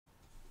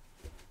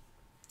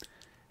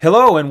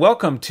Hello and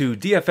welcome to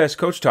DFS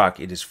Coach Talk.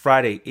 It is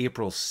Friday,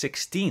 April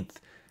 16th,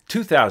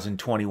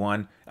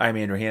 2021. I'm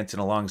Andrew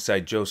Hansen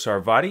alongside Joe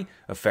Sarvati,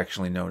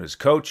 affectionately known as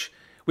Coach.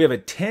 We have a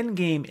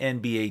 10-game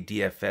NBA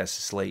DFS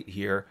slate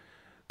here,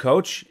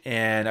 Coach,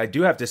 and I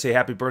do have to say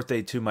happy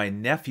birthday to my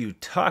nephew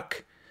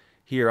Tuck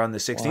here on the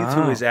 16th,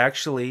 who is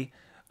actually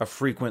a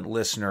frequent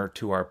listener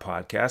to our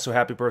podcast. So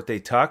happy birthday,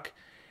 Tuck.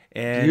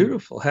 And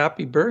beautiful.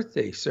 Happy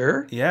birthday,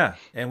 sir. yeah,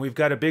 and we've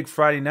got a big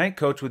Friday night,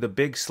 Coach, with a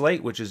big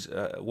slate, which is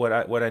what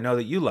I know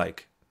that you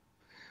like.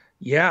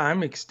 Yeah,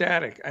 I'm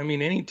ecstatic. I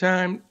mean,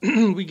 anytime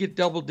we get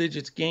double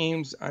digits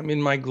games, I'm in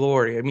my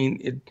glory. I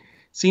mean, it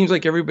seems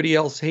like everybody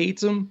else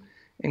hates them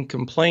and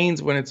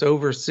complains when it's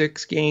over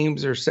 6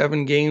 games or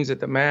 7 games at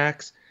the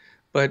max.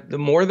 But the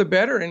more the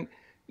better. And,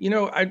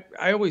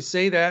 I always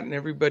say that, and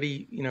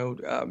everybody,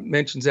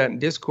 mentions that in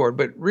Discord.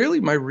 But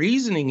really, my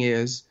reasoning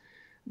is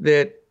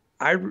that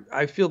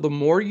I feel the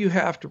more you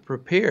have to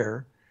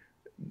prepare,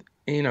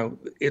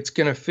 it's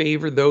going to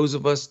favor those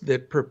of us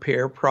that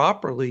prepare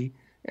properly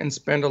and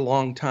spend a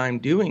long time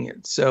doing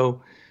it.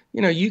 So,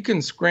 you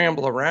can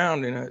scramble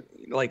around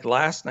like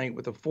last night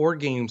with a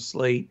 4-game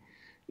slate,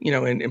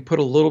 and put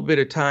a little bit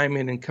of time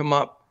in and come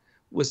up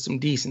with some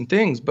decent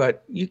things,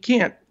 but you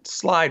can't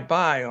slide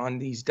by on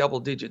these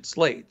double-digit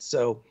slates.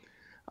 So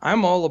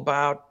I'm all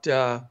about,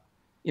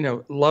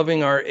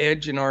 loving our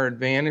edge and our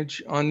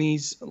advantage on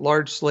these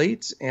large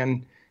slates,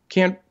 and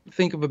can't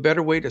think of a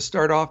better way to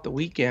start off the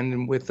weekend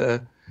and with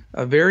a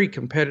very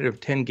competitive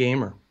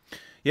 10-gamer.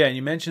 Yeah, and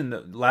you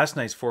mentioned last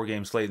night's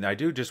 4-game slate, and I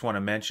do just want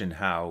to mention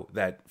how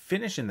that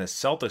finish in the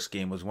Celtics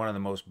game was one of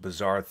the most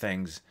bizarre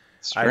things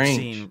I've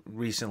seen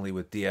recently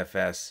with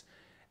DFS,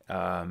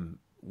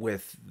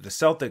 with the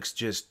Celtics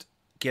just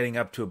getting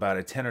up to about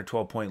a 10 or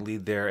 12-point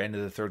lead there, end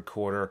of the third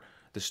quarter.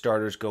 The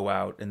starters go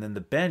out, and then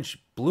the bench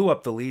blew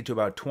up the lead to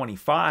about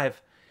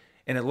 25,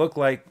 and it looked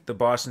like the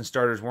Boston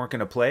starters weren't going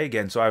to play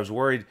again. So I was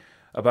worried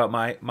about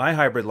my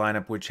hybrid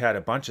lineup, which had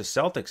a bunch of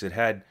Celtics. It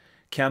had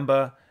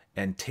Kemba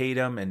and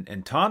Tatum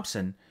and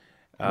Thompson.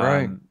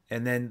 Right.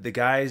 And then the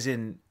guys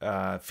in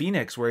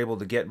Phoenix were able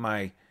to get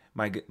my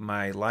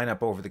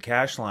lineup over the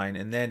cash line,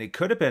 and then it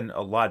could have been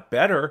a lot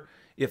better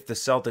if the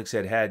Celtics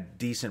had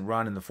decent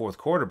run in the fourth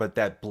quarter, but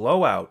that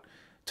blowout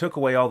took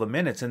away all the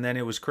minutes, and then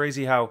it was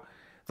crazy how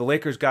the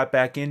Lakers got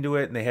back into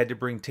it, and they had to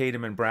bring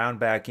Tatum and Brown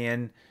back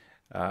in,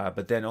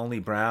 but then only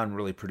Brown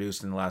really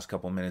produced in the last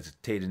couple of minutes.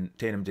 Tatum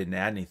didn't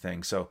add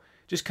anything, so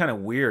just kind of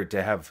weird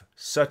to have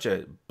such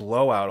a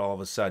blowout all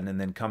of a sudden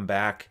and then come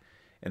back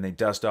and they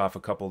dust off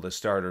a couple of the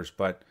starters.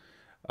 But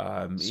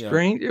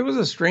strange. It was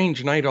a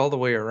strange night all the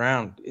way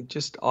around. It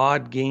just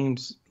odd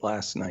games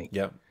last night.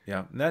 Yep.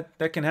 Yeah, and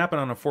that can happen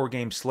on a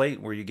 4-game slate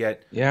where you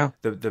get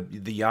the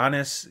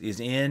Giannis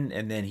is in,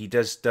 and then he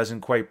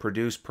doesn't quite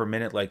produce per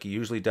minute like he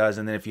usually does,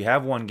 and then if you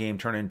have one game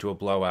turn into a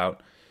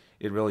blowout,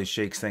 it really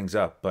shakes things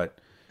up.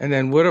 And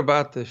then what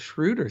about the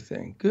Schroeder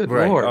thing? Good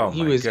Lord,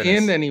 he was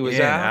in, then he was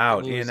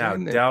out,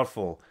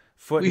 doubtful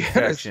foot infection.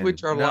 We had to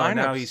switch our lineups.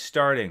 Now he's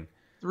starting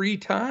 3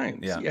 times.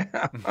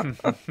 Yeah.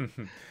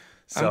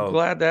 So, I'm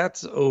glad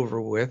that's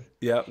over with.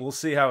 Yeah, we'll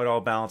see how it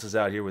all balances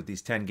out here with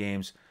these 10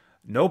 games.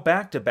 No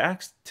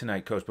back-to-backs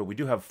tonight, Coach, but we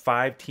do have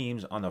 5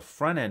 teams on the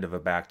front end of a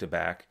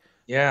back-to-back.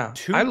 Yeah,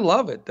 I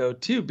love it, though,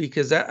 too,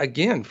 because, that,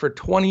 again, for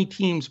 20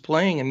 teams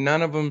playing and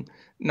none of them,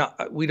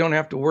 we don't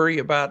have to worry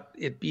about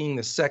it being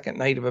the second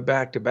night of a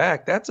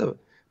back-to-back. That's a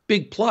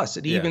big plus.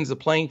 It evens the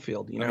playing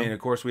field, I mean, of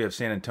course, we have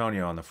San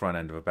Antonio on the front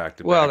end of a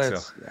back-to-back. Well,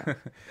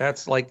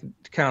 that's like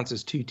counts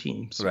as 2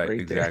 teams. Right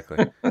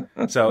exactly.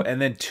 So,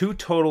 and then 2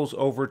 totals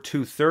over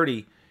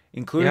 230.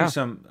 Including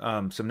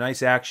some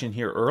nice action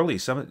here early.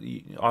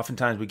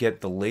 Oftentimes we get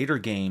the later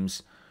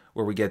games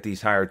where we get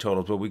these higher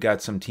totals, but we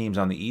got some teams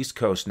on the East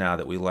Coast now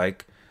that we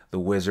like. The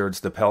Wizards,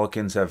 the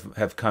Pelicans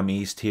have come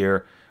east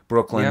here.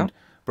 Brooklyn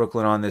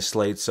on this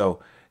slate. So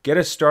get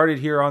us started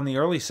here on the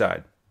early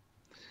side.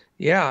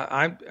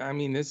 Yeah, I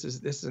mean this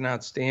is an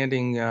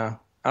outstanding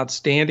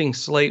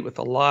slate with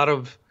a lot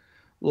of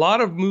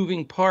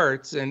moving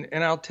parts, and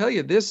I'll tell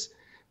you this.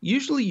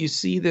 Usually you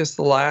see this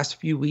the last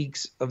few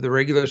weeks of the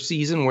regular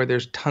season where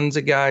there's tons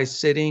of guys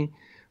sitting.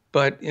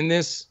 But in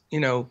this,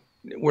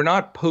 we're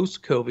not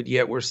post-COVID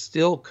yet. We're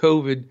still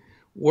COVID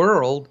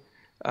world.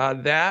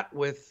 That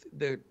with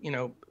the,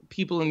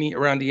 people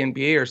around the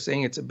NBA are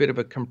saying it's a bit of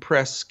a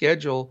compressed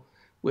schedule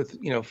with,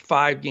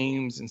 5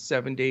 games in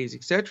 7 days,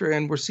 et cetera.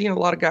 And we're seeing a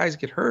lot of guys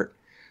get hurt.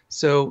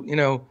 So,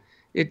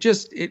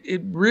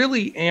 it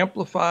really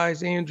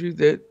amplifies, Andrew,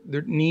 the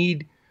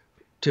need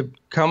to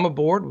come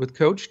aboard with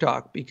Coach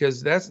Talk,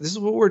 because this is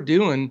what we're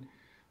doing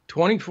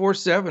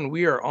 24/7.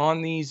 We are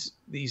on these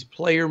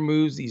player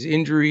moves, these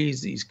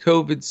injuries, these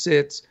COVID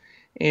sits,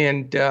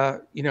 and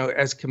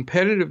as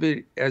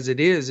competitive as it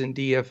is in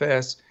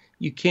DFS,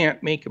 you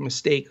can't make a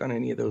mistake on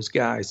any of those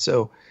guys.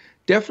 So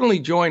definitely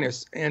join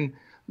us. And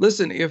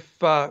listen, if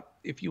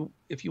you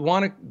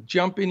want to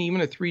jump in,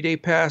 even a 3-day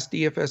pass,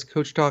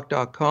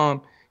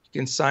 dfscoachtalk.com, you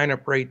can sign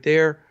up right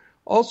there.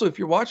 Also, if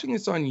you're watching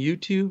this on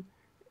YouTube,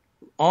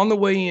 on the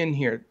way in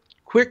here,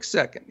 quick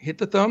second, hit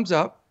the thumbs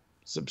up,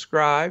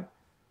 subscribe,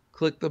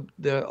 click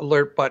the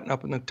alert button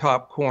up in the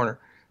top corner.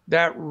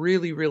 That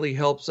really, really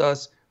helps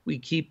us. We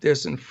keep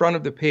this in front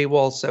of the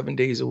paywall 7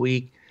 days a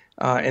week,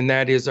 and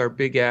that is our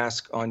big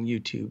ask on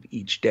YouTube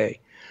each day.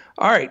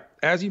 All right,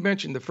 as you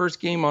mentioned, the first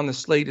game on the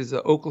slate is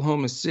the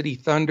Oklahoma City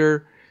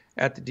Thunder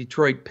at the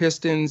Detroit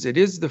Pistons. It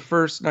is the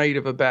first night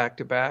of a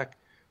back-to-back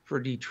for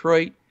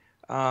Detroit.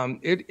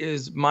 It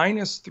is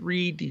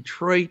 -3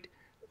 Detroit,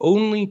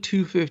 only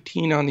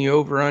 215 on the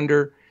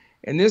over-under.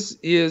 And this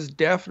is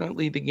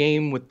definitely the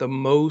game with the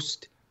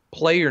most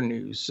player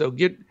news. So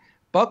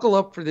buckle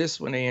up for this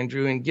one,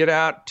 Andrew, and get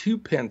out 2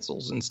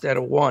 pencils instead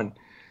of 1.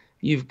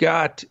 You've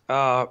got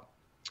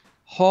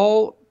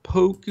Hall,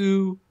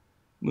 Poku,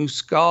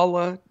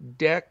 Muscala,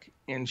 Deck,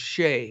 and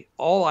Shea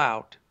all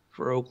out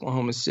for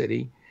Oklahoma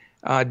City.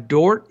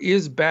 Dort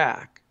is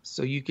back,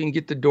 so you can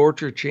get the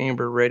Dorter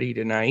chamber ready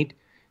tonight.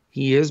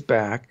 He is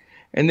back.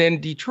 And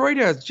then Detroit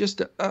has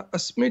just a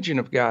smidgen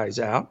of guys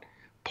out.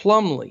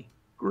 Plumlee,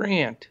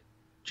 Grant,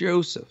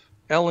 Joseph,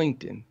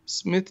 Ellington,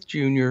 Smith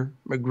Jr.,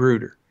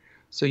 Magruder.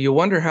 So you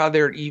wonder how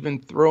they're even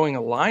throwing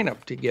a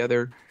lineup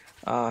together,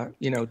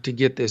 to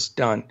get this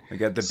done. They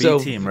got the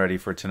B team ready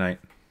for tonight.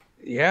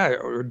 Yeah,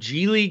 or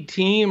G League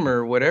team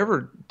or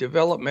whatever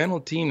developmental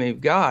team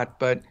they've got.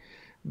 But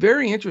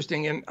very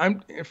interesting.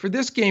 And for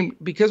this game,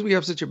 because we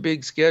have such a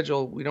big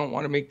schedule, we don't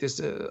want to make this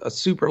a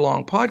super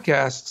long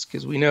podcast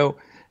because we know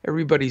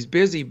everybody's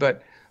busy.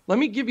 But let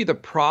me give you the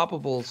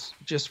probables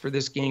just for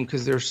this game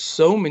because there's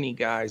so many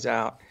guys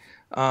out.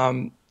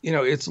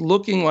 It's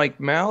looking like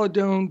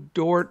Maladone,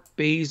 Dort,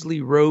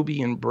 Baisley,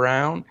 Roby, and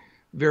Brown,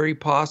 very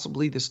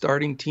possibly the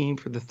starting team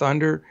for the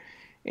Thunder.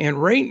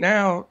 And right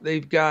now,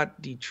 they've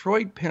got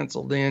Detroit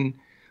penciled in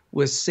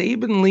with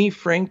Saban Lee,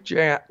 Frank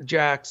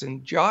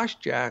Jackson, Josh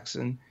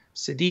Jackson,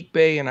 Sadiq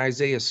Bey, and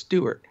Isaiah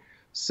Stewart.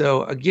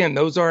 So, again,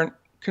 those aren't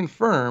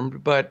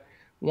confirmed, but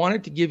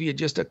wanted to give you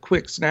just a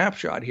quick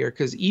snapshot here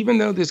because even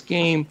though this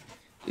game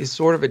is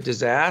sort of a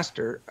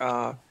disaster,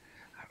 I'm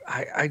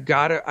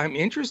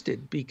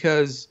interested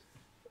because,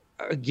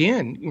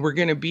 again, we're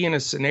going to be in a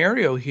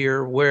scenario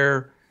here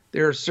where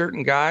there are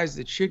certain guys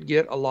that should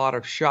get a lot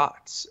of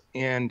shots,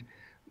 and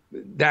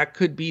that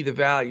could be the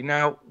value.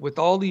 Now, with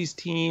all these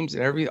teams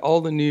and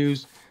all the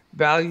news,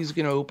 value is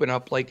going to open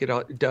up like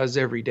it does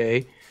every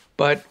day.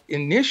 But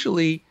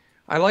initially,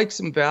 I like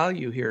some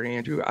value here,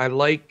 Andrew.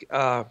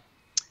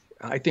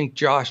 I think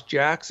Josh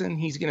Jackson,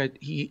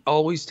 he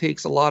always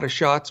takes a lot of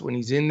shots when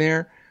he's in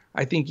there.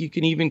 I think you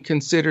can even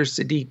consider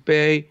Sadiq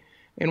Bey.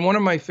 And one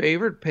of my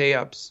favorite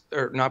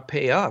not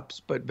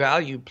pay-ups, but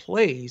value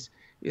plays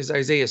is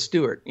Isaiah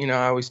Stewart.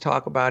 I always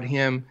talk about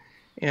him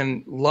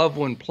and love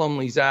when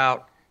Plumlee's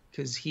out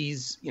because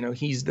he's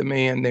the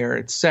man there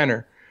at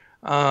center.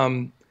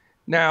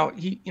 Now,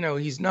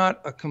 he's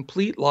not a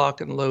complete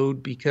lock and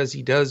load because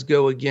he does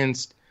go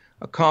against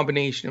a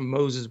combination of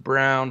Moses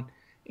Brown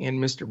and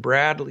Mr.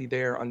 Bradley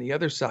there on the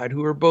other side,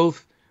 who are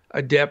both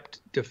adept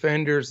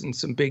defenders and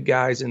some big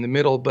guys in the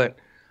middle. But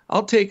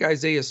I'll take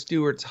Isaiah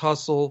Stewart's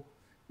hustle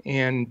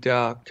and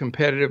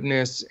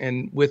competitiveness,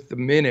 and with the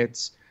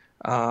minutes,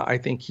 I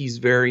think he's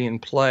very in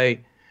play.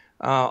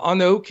 On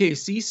the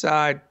OKC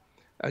side,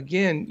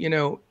 again,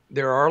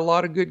 there are a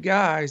lot of good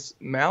guys.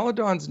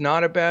 Maladone's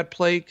not a bad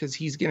play because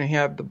he's going to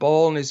have the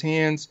ball in his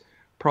hands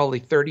probably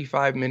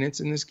 35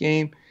 minutes in this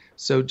game.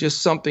 So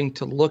just something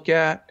to look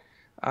at.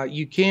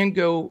 You can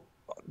go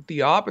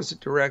the opposite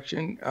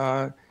direction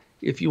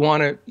if you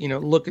want to,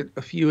 look at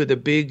a few of the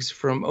bigs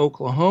from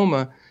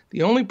Oklahoma.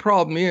 The only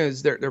problem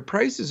is their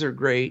prices are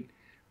great,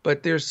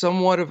 but there's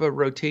somewhat of a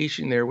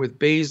rotation there with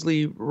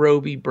Baisley,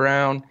 Roby,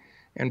 Brown,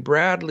 and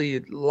Bradley.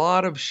 A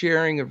lot of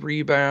sharing of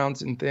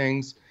rebounds and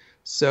things.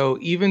 So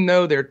even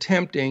though they're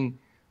tempting,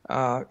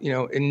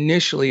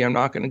 initially I'm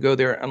not going to go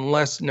there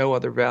unless no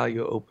other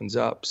value opens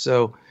up.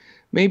 So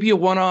maybe a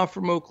one-off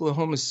from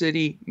Oklahoma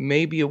City,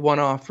 maybe a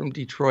one-off from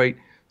Detroit.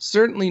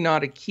 Certainly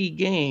not a key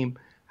game.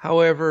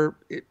 However,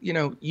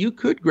 you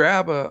could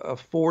grab a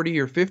 40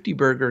 or 50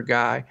 burger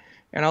guy.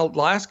 And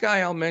last guy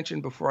I'll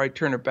mention before I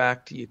turn it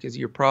back to you, because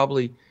you're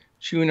probably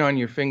chewing on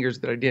your fingers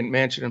that I didn't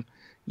mention him.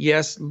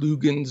 Yes,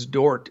 Lugens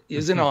Dort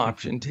is an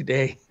option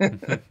today.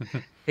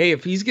 Hey,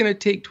 if he's going to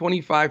take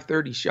 25,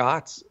 30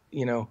 shots,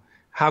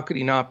 how could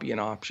he not be an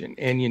option?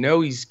 And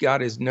he's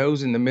got his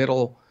nose in the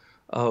middle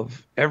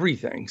of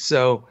everything.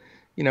 So,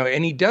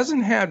 and he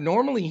doesn't have,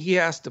 normally he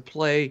has to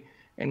play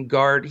and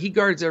guard. He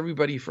guards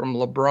everybody from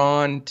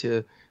LeBron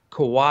to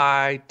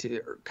Kawhi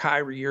to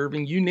Kyrie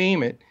Irving, you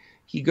name it.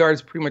 He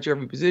guards pretty much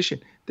every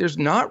position. There's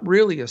not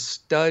really a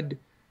stud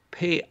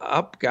pay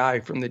up guy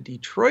from the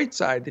Detroit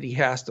side that he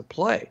has to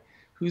play.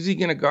 Who's he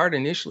going to guard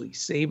initially?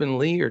 Saban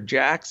Lee or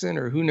Jackson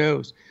or who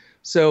knows?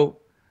 So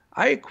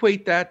I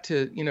equate that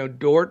to,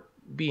 Dort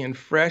being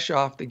fresh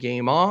off the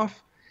game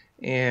off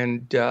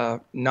and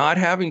not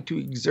having to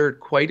exert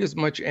quite as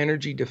much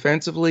energy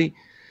defensively.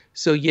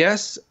 So,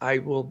 yes, I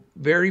will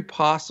very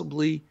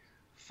possibly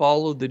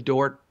follow the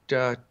Dort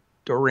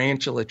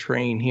Durantula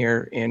train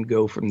here and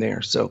go from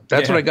there. So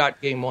that's what I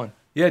got game one.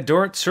 Yeah,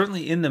 Dort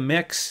certainly in the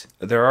mix.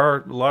 There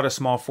are a lot of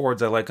small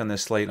forwards I like on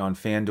this slate on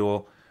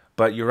FanDuel,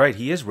 but you're right,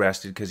 he is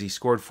rested because he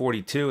scored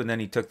 42 and then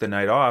he took the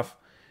night off.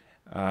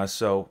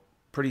 So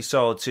pretty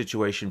solid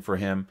situation for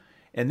him.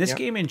 And this Yep.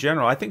 game in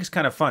general, I think is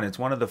kind of fun. It's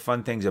one of the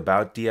fun things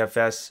about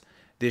DFS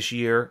this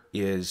year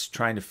is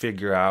trying to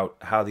figure out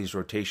how these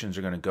rotations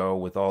are going to go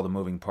with all the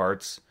moving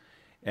parts.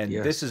 And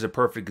this Yes. is a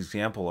perfect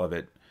example of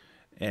it.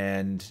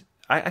 And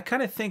I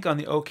kind of think on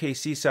the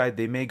OKC side,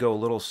 they may go a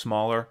little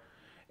smaller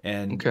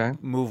and Okay.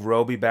 move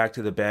Roby back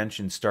to the bench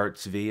and start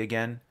Svi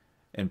again,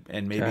 and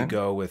maybe Okay.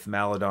 go with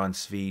Maladon,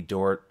 Svi,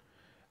 Dort,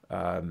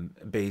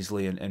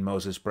 Baisley, and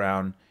Moses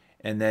Brown.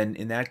 And then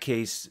in that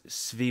case,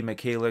 Svi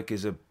Mikhailiuk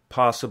is a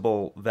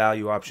possible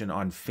value option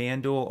on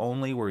FanDuel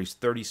only, where he's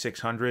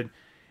 3,600.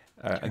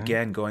 Okay.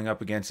 Again, going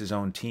up against his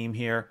own team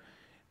here,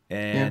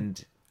 Yeah.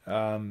 and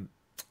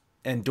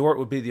and Dort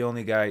would be the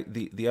only guy.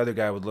 The other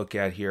guy I would look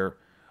at here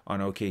on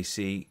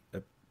OKC.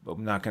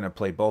 I'm not going to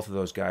play both of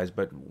those guys,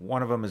 but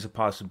one of them is a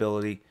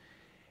possibility.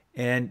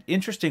 And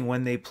interesting,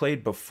 when they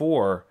played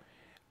before,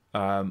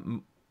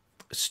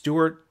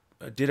 Stewart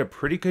did a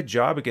pretty good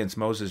job against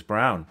Moses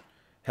Brown,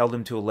 held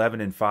him to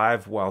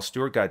 11-5, while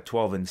Stewart got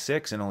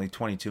 12-6 in only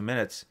 22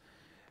 minutes.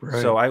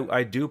 So Right.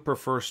 I do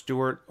prefer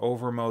Stewart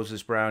over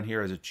Moses Brown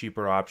here as a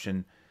cheaper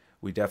option.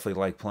 We definitely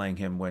like playing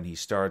him when he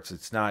starts.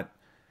 It's not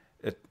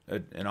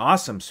an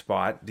awesome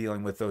spot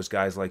dealing with those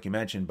guys like you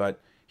mentioned, but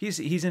he's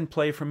in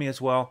play for me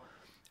as well.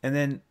 And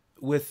then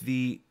with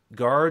the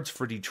guards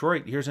for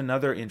Detroit, here's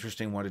another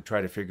interesting one to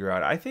try to figure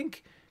out. I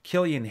think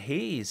Killian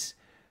Hayes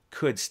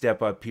could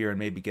step up here and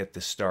maybe get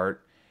the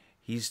start.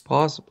 He's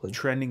Possibly.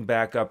 trending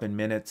back up in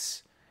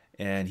minutes,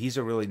 and he's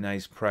a really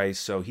nice price.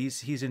 So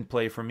he's in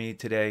play for me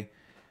today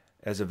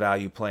as a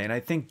value play. And I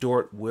think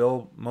Dort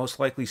will most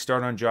likely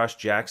start on Josh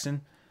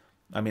Jackson.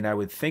 I mean, I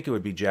would think it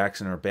would be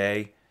Jackson or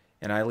Bay,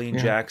 and I lean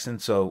Yeah. Jackson,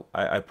 so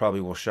I probably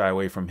will shy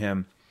away from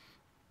him.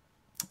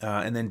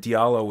 And then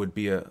Diallo would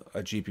be a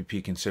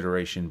GPP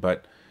consideration.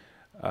 But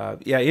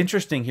yeah,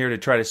 interesting here to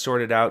try to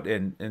sort it out,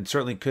 and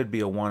certainly could be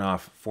a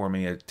one-off for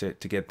me to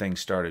get things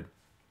started.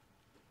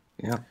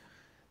 Yeah.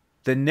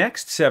 The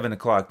next 7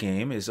 o'clock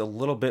game is a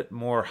little bit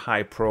more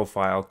high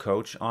profile,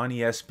 coach, on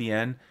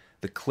ESPN.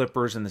 The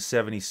Clippers and the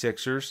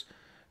 76ers,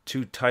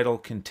 two title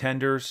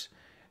contenders,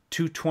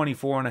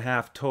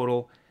 224.5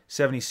 total.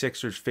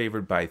 76ers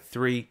favored by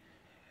 3.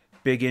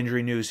 Big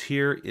injury news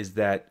here is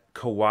that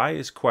Kawhi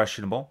is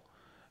questionable.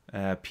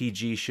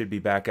 PG should be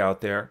back out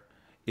there.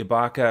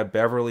 Ibaka,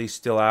 Beverly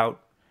still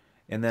out.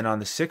 And then on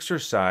the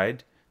Sixers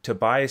side,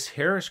 Tobias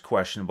Harris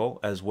questionable,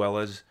 as well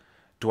as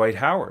Dwight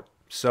Howard.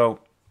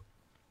 So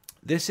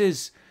this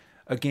is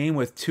a game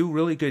with two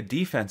really good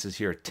defenses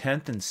here,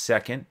 10th and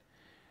 2nd.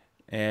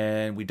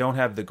 And we don't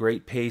have the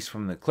great pace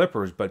from the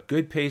Clippers, but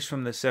good pace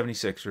from the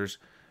 76ers.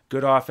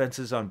 Good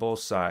offenses on both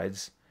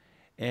sides.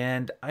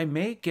 And I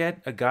may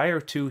get a guy or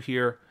two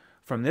here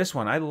from this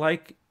one. I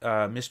like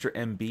Mr.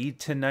 Embiid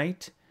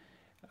tonight.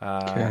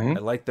 I Okay.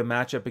 like the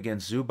matchup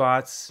against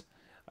Zubats.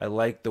 I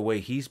like the way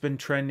he's been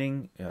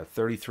trending.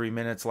 33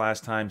 minutes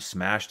last time,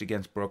 smashed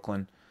against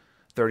Brooklyn,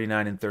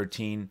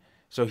 39-13.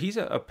 So he's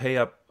a pay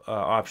up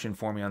option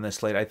for me on this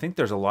slate. I think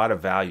there's a lot of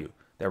value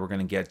that we're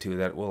going to get to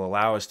that will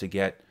allow us to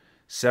get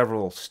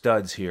several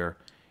studs here.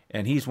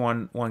 And he's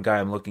one guy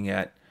I'm looking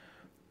at.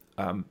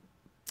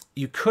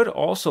 You could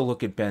also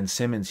look at Ben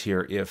Simmons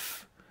here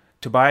if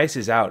Tobias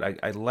is out.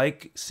 I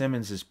like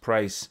Simmons'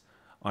 price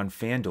on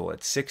FanDuel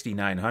at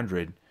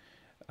 6,900.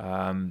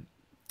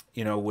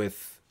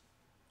 With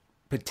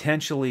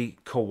potentially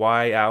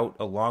Kawhi out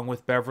along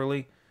with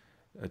Beverly,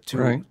 two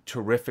Right.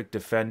 terrific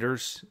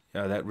defenders.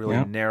 That really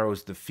Yeah.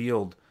 narrows the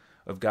field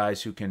of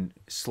guys who can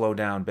slow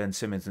down Ben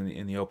Simmons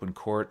in the open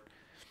court.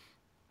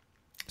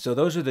 So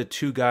those are the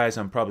two guys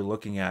I'm probably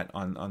looking at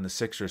on the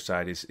Sixers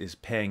side is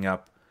paying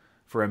up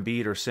for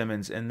Embiid or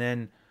Simmons. And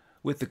then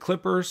with the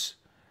Clippers,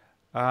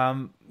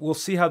 we'll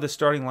see how the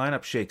starting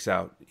lineup shakes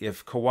out.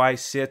 If Kawhi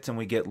sits and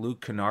we get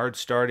Luke Kennard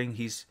starting,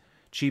 he's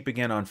cheap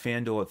again on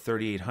FanDuel at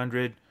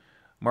 3,800.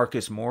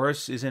 Marcus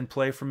Morris is in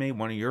play for me,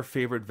 one of your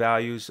favorite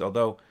values,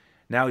 although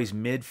now he's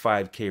mid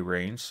 5K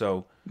range,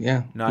 so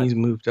Yeah. not He's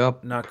moved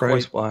up not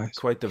price wise.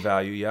 quite the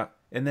value, yeah.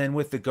 And then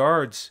with the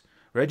guards,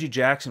 Reggie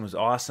Jackson was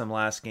awesome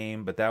last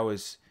game, but that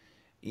was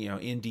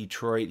in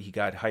Detroit. He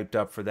got hyped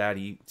up for that.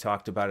 He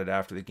talked about it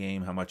after the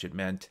game, how much it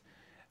meant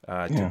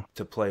Yeah.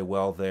 to play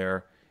well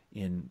there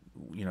in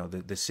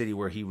the city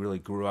where he really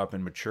grew up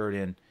and matured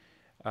in.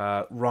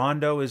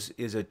 Rondo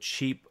is a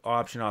cheap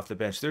option off the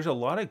bench. There's a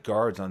lot of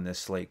guards on this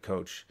slate,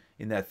 coach,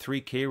 in that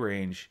 3K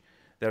range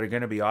that are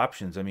going to be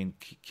options. I mean,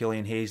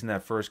 Killian Hayes in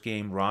that first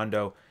game,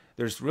 Rondo.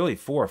 There's really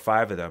 4 or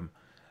 5 of them.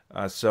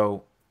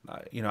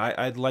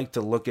 I'd like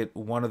to look at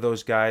one of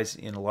those guys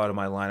in a lot of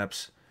my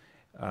lineups.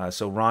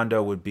 So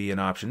Rondo would be an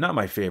option. Not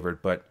my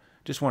favorite, but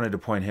just wanted to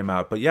point him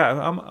out. But yeah,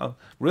 I'm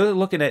really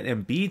looking at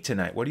Embiid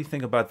tonight. What do you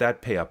think about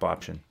that pay-up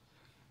option?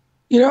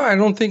 I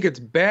don't think it's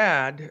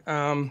bad.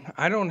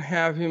 I don't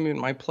have him in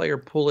my player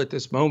pool at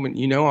this moment.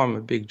 I'm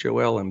a big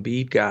Joel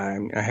Embiid guy. I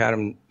mean, I had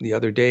him the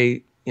other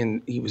day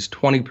he was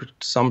 20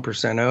 some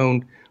percent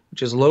owned,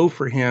 which is low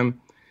for him,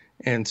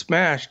 and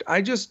smashed.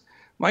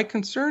 My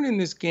concern in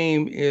this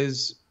game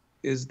is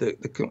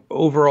the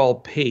overall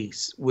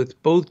pace,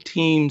 with both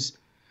teams,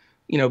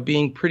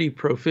 being pretty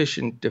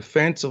proficient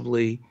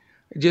defensively.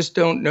 I just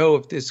don't know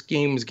if this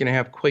game is going to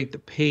have quite the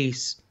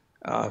pace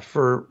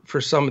for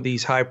some of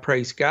these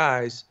high-priced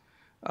guys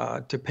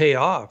to pay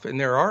off. And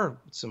there are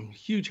some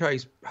huge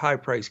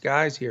high-priced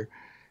guys here.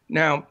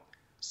 Now,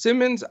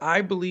 Simmons,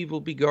 I believe, will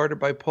be guarded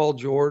by Paul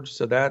George,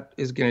 so that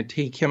is going to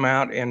take him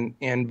out,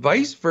 and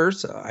vice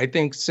versa. I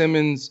think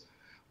Simmons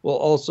will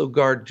also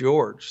guard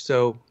George.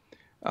 So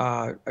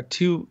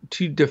two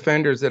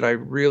defenders that I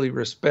really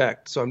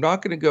respect. So I'm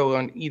not going to go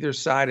on either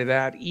side of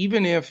that,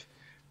 even if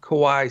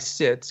Kawhi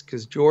sits,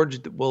 because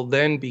George will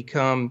then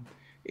become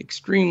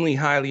extremely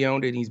highly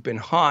owned, and he's been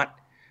hot.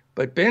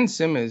 But Ben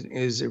Simmons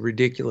is a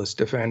ridiculous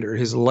defender.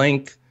 His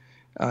length,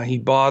 he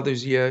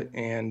bothers you,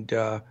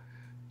 and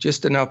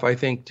just enough, I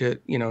think, to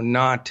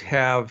not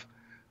have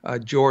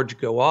George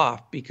go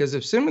off. Because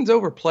if Simmons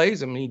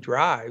overplays him and he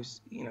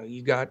drives,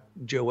 you got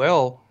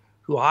Joel,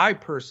 who I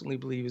personally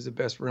believe is the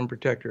best rim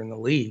protector in the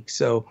league.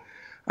 So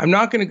I'm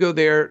not going to go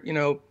there.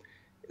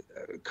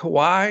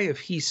 Kawhi, if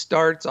he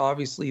starts,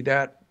 obviously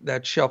that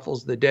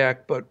shuffles the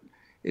deck, but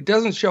it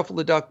doesn't shuffle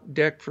the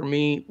deck for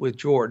me with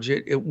George.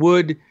 It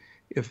would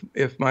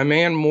if my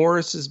man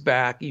Morris is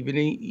back,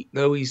 even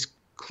though he's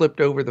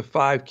clipped over the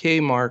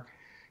 5K mark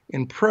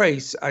in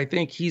price. I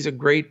think he's a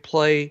great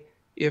play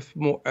if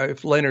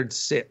Leonard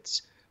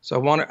sits.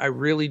 So I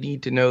really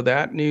need to know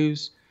that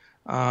news.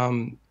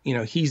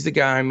 He's the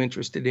guy I'm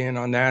interested in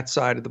on that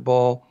side of the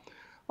ball.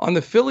 On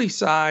the Philly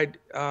side,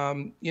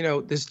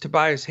 this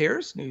Tobias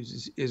Harris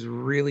news is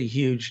really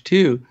huge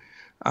too.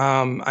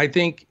 I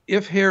think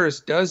if Harris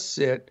does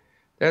sit,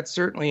 that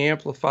certainly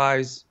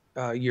amplifies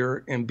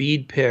your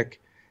Embiid pick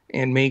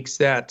and makes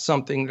that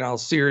something that I'll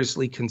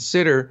seriously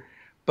consider.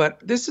 But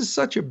this is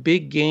such a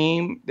big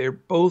game. They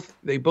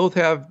both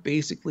have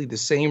basically the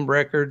same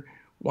record,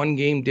 one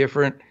game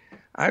different.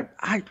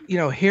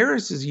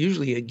 Harris is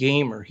usually a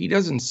gamer. He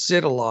doesn't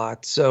sit a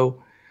lot.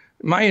 So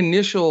my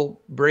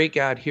initial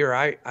breakout here,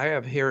 I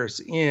have Harris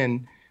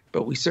in,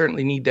 but we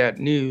certainly need that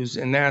news.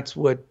 And that's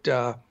what,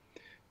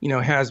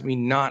 has me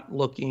not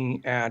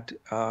looking at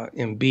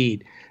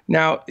Embiid.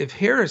 Now, if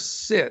Harris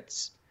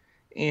sits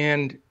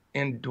and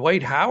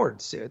Dwight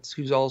Howard sits,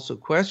 who's also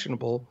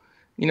questionable,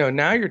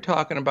 now you're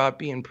talking about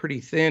being pretty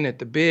thin at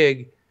the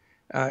big.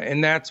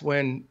 And that's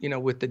when,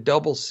 with the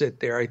double sit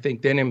there, I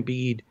think then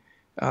Embiid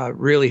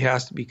really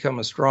has to become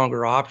a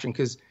stronger option,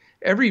 because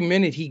every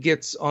minute he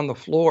gets on the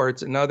floor,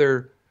 it's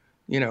another,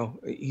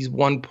 he's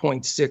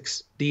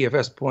 1.6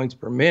 DFS points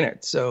per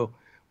minute. So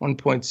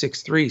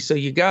 1.63. So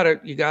you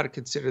gotta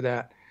consider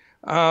that.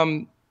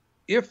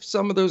 If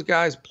some of those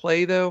guys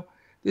play though,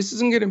 this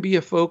isn't going to be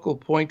a focal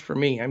point for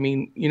me. I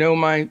mean,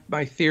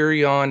 my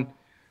theory on,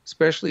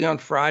 especially on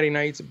Friday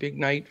nights, a big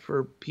night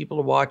for people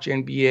to watch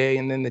NBA,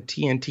 and then the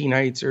TNT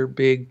nights are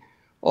big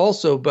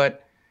also.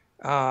 But,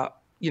 I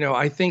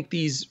think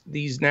these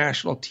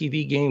national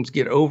TV games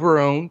get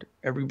overowned.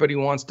 Everybody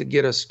wants to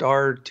get a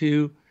star or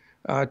two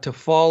to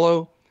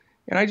follow.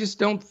 And I just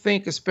don't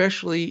think,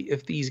 especially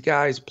if these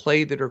guys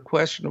play that are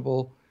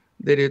questionable,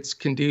 that it's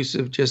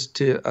conducive just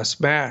to a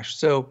smash.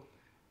 So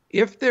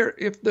if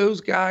those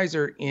guys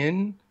are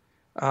in,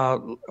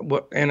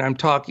 and I'm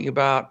talking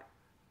about,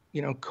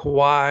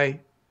 Kawhi,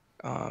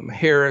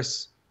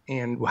 Harris,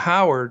 and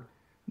Howard,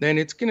 then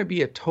it's going to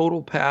be a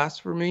total pass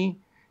for me.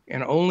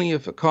 And only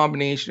if a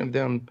combination of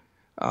them,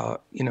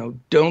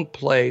 don't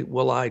play,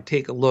 will I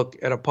take a look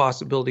at a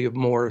possibility of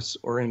Morris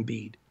or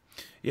Embiid.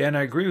 Yeah, and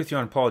I agree with you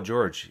on Paul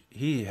George.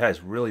 He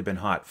has really been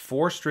hot.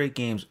 4 straight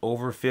games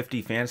over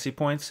 50 fantasy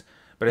points,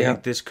 but I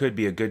think this could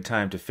be a good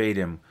time to fade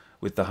him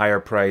with the higher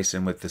price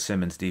and with the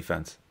Simmons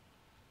defense.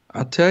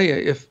 I'll tell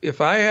you,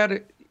 if I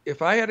had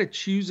to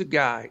choose a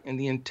guy in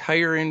the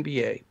entire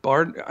NBA,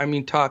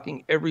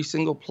 talking every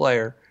single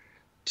player,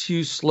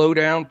 to slow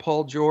down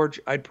Paul George,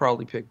 I'd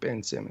probably pick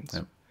Ben Simmons.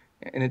 Yep.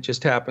 And it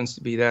just happens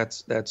to be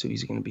that's who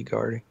he's going to be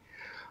guarding.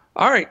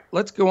 All right,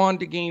 let's go on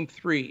to game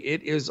 3.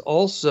 It is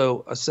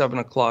also a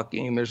 7:00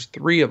 game. There's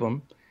 3 of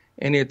them,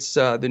 and it's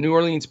the New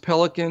Orleans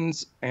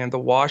Pelicans and the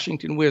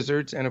Washington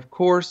Wizards. And of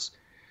course,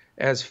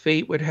 as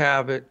fate would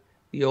have it,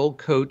 the old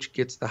coach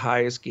gets the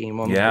highest game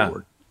on the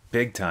board.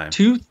 Big time.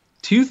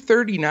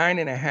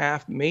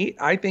 239.5.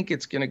 I think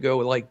it's going to go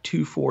like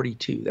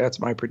 242. That's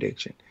my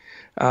prediction.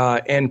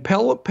 And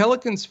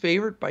Pelicans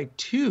favored by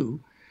 2.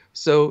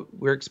 So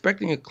we're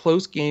expecting a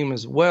close game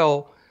as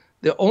well.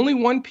 The only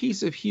one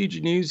piece of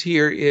huge news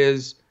here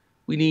is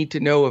we need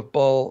to know if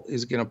Ball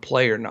is going to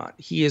play or not.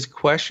 He is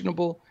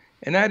questionable,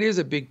 and that is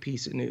a big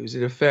piece of news.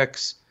 It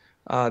affects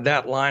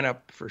that lineup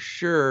for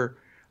sure.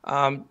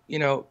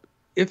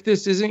 If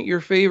this isn't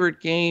your favorite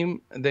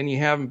game, then you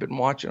haven't been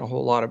watching a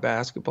whole lot of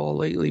basketball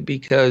lately,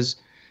 because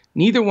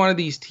neither one of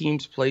these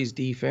teams plays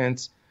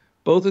defense.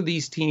 Both of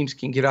these teams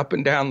can get up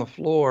and down the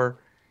floor.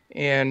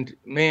 And,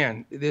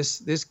 man,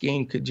 this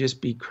game could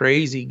just be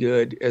crazy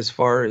good as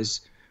far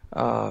as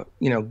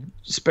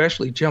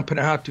especially jumping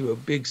out to a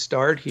big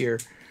start here.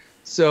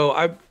 So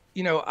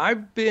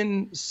I've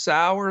been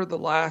sour the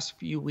last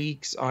few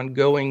weeks on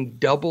going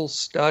double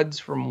studs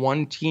from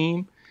one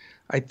team.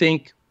 I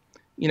think,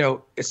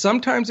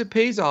 sometimes it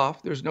pays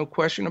off. There's no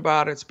question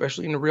about it,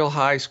 especially in a real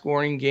high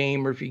scoring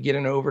game or if you get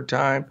an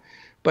overtime.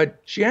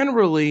 But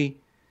generally,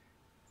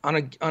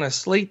 on a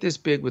slate this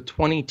big with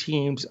 20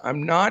 teams,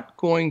 I'm not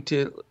going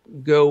to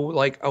go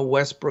like a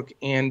Westbrook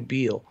and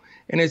Beal.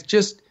 And it's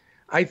just,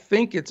 I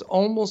think it's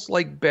almost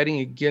like betting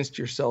against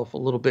yourself a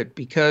little bit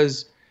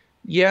because,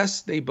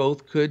 yes, they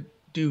both could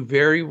do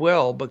very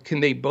well, but can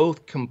they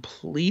both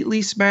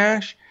completely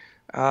smash?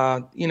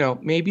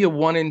 Maybe a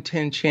 1 in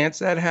 10 chance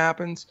that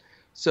happens.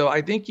 So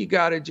I think you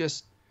got to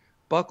just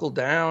buckle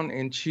down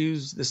and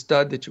choose the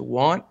stud that you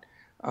want.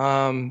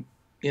 I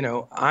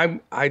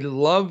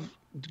love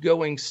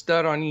going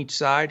stud on each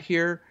side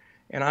here,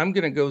 and I'm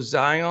going to go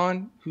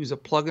Zion, who's a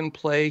plug and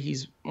play.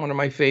 He's one of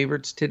my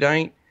favorites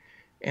tonight.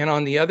 And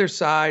on the other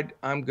side,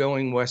 I'm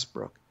going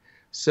Westbrook.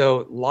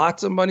 So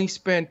lots of money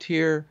spent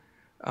here.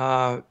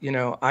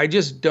 I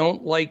just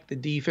don't like the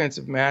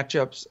defensive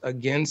matchups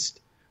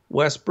against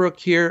Westbrook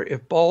here.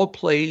 If Ball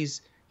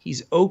plays,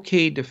 he's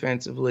okay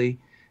defensively.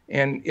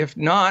 And if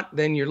not,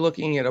 then you're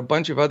looking at a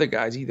bunch of other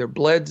guys, either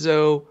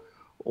Bledsoe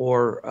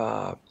or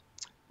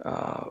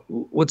I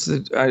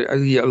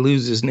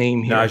lose his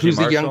name here. Najee Who's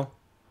Marshall? the young?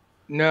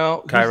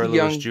 No, Kyra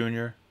Lewis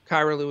Jr.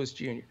 Kyra Lewis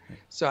Jr.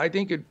 So I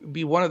think it'd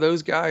be one of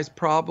those guys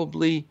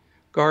probably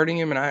guarding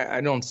him, and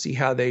I don't see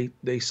how they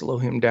slow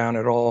him down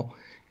at all.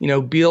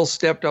 Beal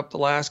stepped up the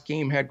last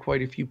game, had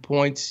quite a few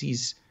points.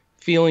 He's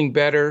feeling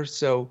better.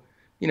 So,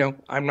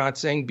 I'm not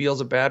saying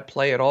Beal's a bad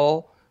play at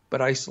all,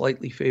 but I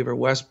slightly favor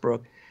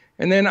Westbrook.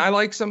 And then I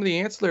like some of the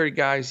ancillary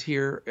guys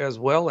here as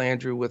well,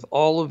 Andrew, with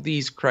all of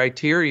these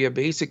criteria.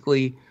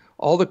 Basically,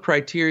 all the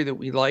criteria that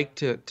we like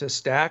to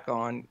stack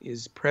on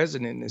is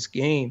present in this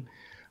game.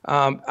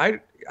 I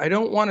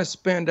don't want to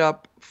spend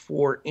up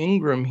for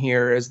Ingram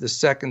here as the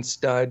second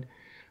stud,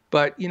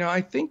 but,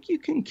 I think you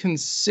can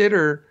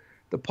consider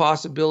the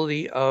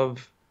possibility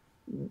of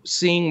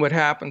seeing what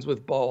happens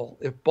with Ball.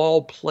 If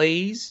Ball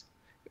plays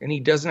and he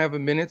doesn't have a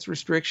minutes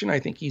restriction, I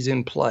think he's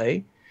in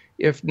play.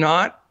 If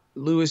not,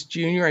 Lewis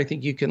Jr., I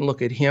think you can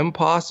look at him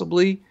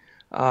possibly.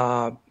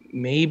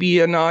 Maybe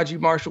a Najee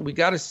Marshall. We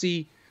got to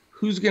see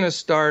who's going to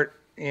start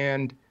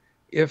and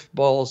if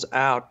Ball's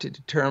out to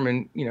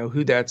determine,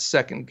 who that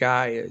second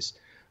guy is.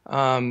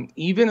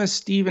 Even a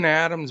Steven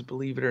Adams,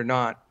 believe it or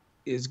not,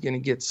 is going to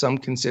get some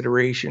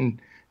consideration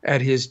at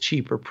his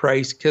cheaper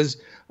price because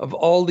of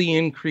all the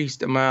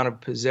increased amount of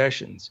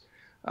possessions.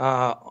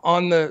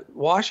 On the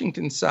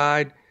Washington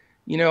side,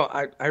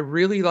 I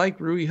really like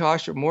Rui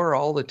Hachimura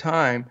all the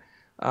time.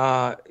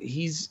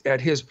 He's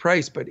at his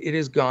price, but it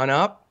has gone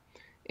up,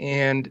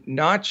 and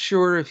not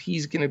sure if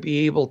he's going to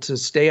be able to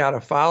stay out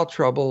of foul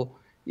trouble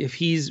if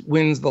he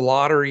wins the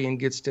lottery and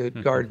gets to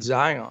guard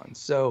Zion.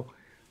 So,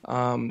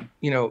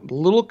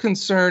 little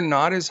concern,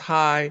 not as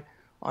high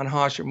on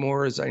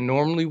Hachimura as I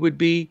normally would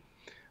be.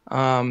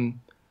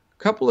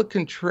 Couple of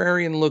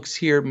contrarian looks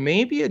here.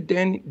 Maybe a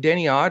Denny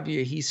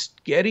Advia. He's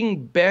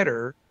getting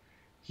better.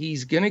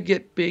 He's going to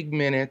get big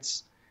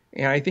minutes.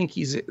 And I think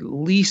he's at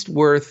least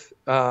worth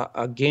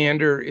a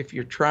gander if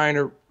you're trying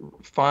to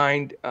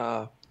find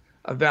a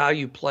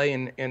value play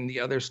and the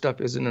other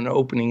stuff isn't an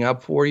opening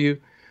up for you.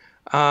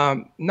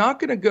 Not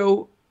going to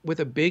go with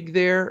a big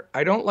there.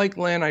 I don't like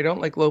Len. I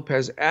don't like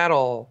Lopez at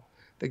all.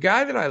 The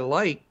guy that I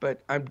like,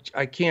 but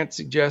I can't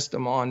suggest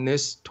him on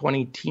this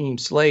 20-team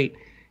slate,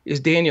 is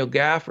Daniel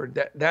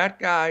Gafford. That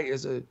guy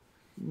is a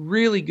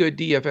really good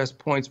DFS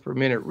points per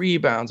minute,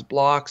 rebounds,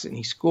 blocks, and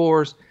he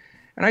scores.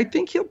 And I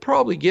think he'll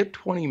probably get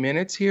 20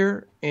 minutes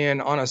here. And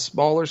on a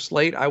smaller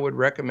slate, I would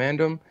recommend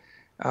him.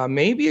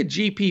 Maybe a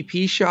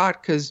GPP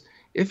shot, because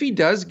if he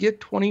does get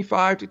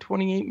 25 to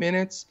 28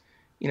 minutes,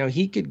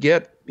 he could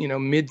get,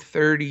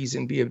 mid-30s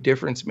and be a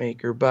difference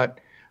maker. But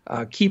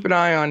keep an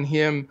eye on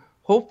him.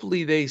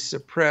 Hopefully they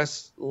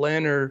suppress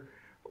Leonard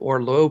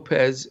or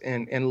Lopez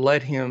and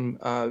let him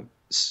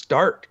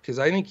start, because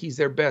I think he's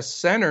their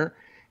best center.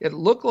 It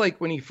looked like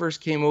when he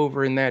first came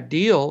over in that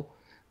deal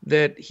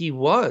that he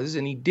was,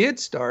 and he did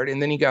start,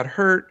 and then he got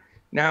hurt.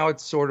 Now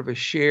it's sort of a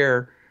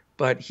share,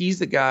 but he's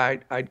the guy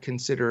I'd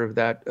consider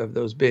of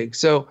those big.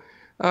 So,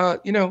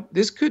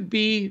 this could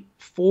be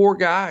 4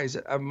 guys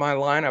of my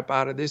lineup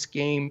out of this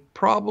game,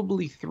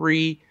 probably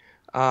 3.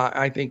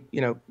 I think,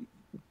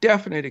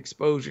 definite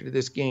exposure to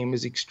this game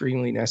is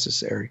extremely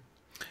necessary.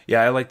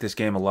 Yeah, I like this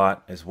game a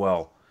lot as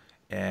well.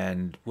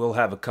 And we'll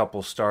have a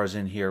couple stars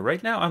in here.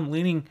 Right now, I'm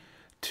leaning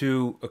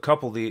to a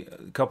couple of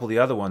the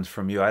other ones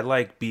from you. I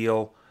like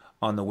Beal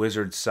on the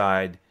Wizards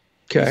side.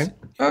 Okay,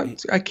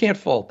 I can't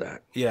fault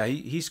that. Yeah,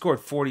 he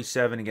scored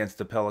 47 against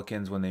the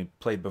Pelicans when they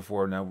played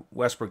before. Now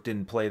Westbrook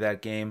didn't play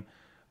that game,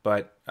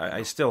 but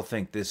I still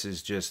think this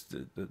is just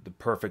the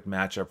perfect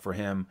matchup for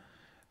him.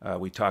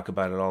 We talk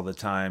about it all the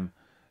time.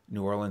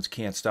 New Orleans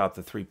can't stop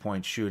the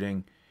 3-point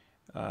shooting,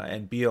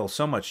 and Beal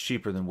so much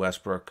cheaper than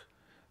Westbrook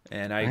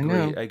And I I agree.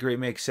 know. I agree. It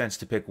makes sense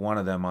to pick one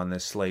of them on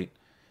this slate.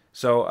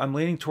 So I'm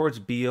leaning towards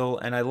Beal,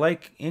 and I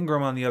like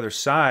Ingram on the other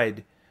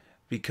side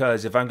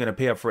because if I'm going to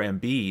pay up for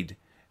Embiid,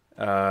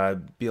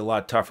 be a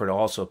lot tougher to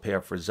also pay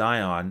up for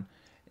Zion.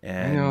 I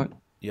know. And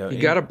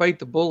You got to bite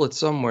the bullet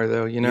somewhere,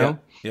 though. yeah,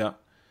 yeah.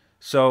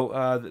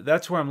 So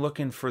that's where I'm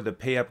looking for the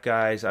pay up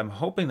guys. I'm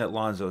hoping that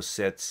Lonzo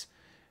sits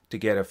to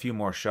get a few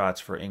more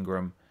shots for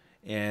Ingram.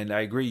 And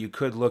I agree, you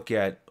could look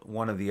at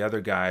one of the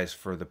other guys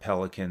for the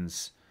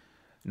Pelicans,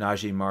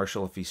 Najee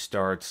Marshall if he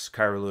starts,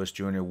 Kyra Lewis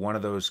Jr., one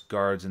of those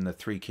guards in the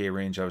 3K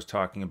range I was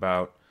talking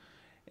about.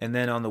 And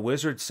then on the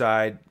Wizards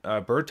side,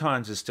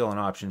 Bertans is still an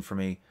option for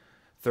me.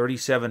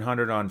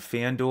 3,700 on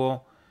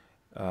FanDuel.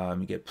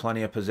 You get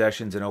plenty of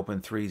possessions and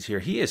open threes here.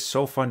 He is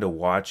so fun to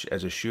watch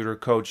as a shooter,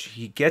 coach.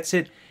 He gets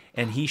it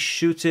and he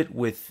shoots it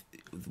with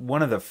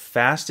one of the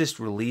fastest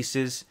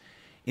releases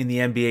in the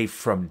NBA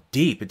from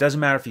deep. It doesn't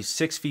matter if he's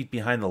 6 feet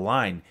behind the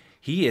line.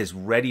 He is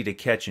ready to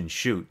catch and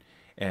shoot.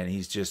 And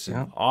he's just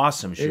an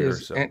awesome shooter.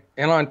 So.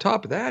 And on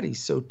top of that,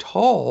 he's so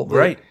tall that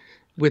right.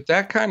 with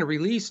that kind of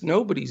release,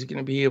 nobody's going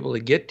to be able to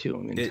get to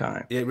him in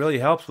time. It really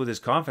helps with his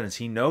confidence.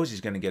 He knows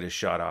he's going to get his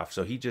shot off.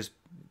 So he just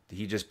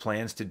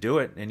plans to do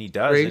it, and he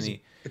does.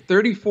 Crazy. And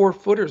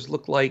 34-footers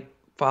look like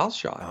foul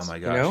shots. Oh my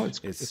gosh,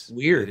 it's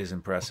weird. It is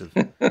impressive.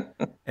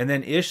 And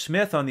then Ish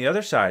Smith on the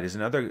other side is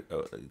another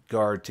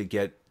guard to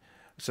get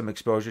some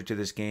exposure to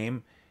this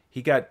game.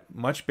 He got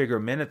much bigger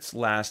minutes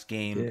last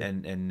game,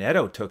 and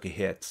Neto took a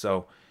hit.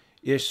 So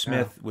Ish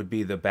Smith would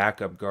be the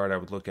backup guard I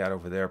would look at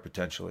over there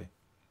potentially.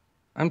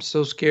 I'm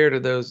so scared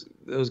of those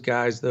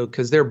guys though,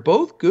 because they're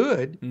both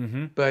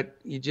good, but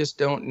you just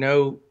don't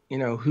know,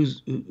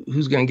 who's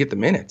going to get the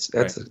minutes.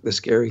 That's the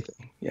scary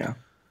thing. Yeah.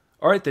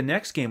 All right, the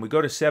next game we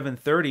go to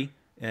 7:30,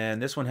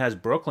 and this one has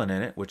Brooklyn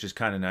in it, which is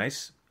kind of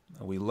nice.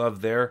 We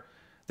love their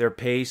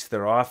pace,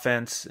 their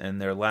offense, and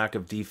their lack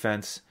of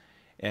defense.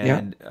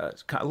 And a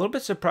little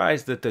bit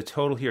surprised that the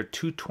total here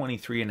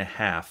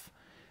 223.5.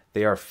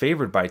 They are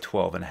favored by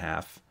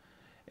 12.5.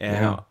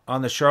 And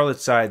on the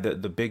Charlotte side,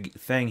 the big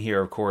thing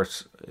here, of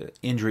course,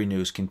 injury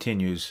news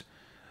continues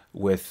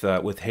with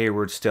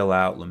Hayward still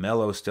out,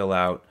 LaMelo still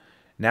out.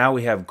 Now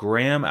we have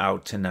Graham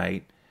out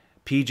tonight,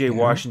 P.J.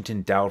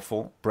 Washington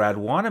doubtful, Brad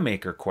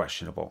Wanamaker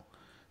questionable.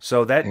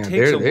 So that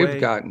takes away. They've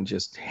gotten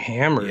just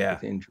hammered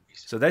with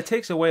injuries. So that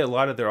takes away a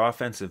lot of their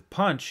offensive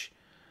punch.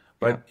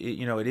 But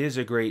it is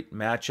a great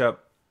matchup,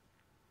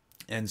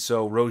 and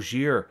so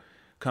Rozier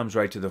comes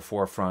right to the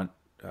forefront.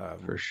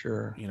 For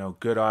sure.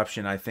 Good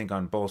option, I think,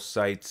 on both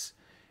sites.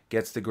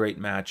 Gets the great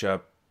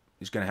matchup.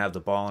 He's going to have the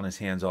ball in his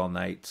hands all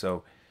night.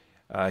 So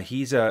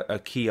he's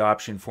a key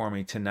option for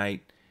me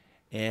tonight.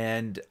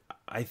 And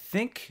I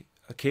think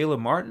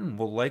Caleb Martin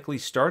will likely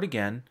start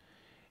again.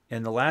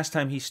 And the last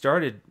time he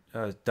started,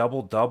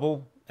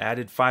 double-double,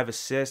 added 5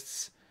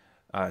 assists,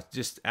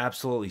 just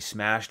absolutely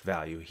smashed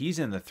value. He's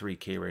in the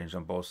 3K range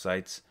on both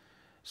sites.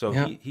 So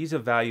he's a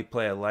value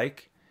play I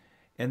like.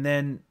 And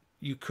then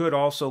you could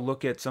also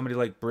look at somebody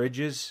like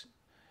Bridges.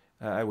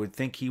 I would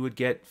think he would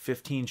get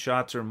 15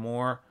 shots or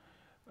more.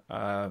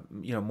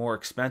 More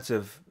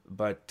expensive,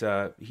 but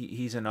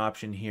he's an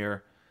option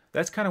here.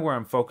 That's kind of where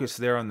I'm focused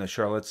there on the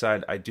Charlotte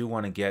side. I do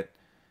want to get,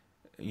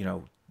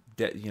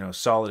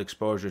 solid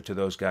exposure to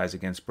those guys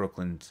against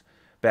Brooklyn's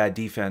bad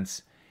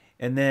defense.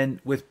 And then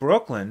with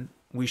Brooklyn,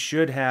 we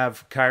should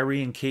have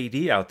Kyrie and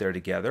KD out there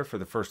together for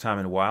the first time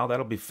in a while.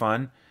 That'll be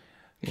fun.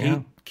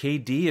 Yeah.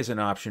 KD is an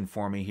option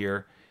for me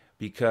here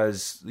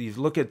because you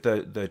look at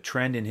the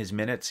trend in his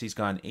minutes. He's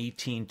gone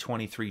 18,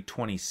 23,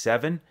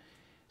 27.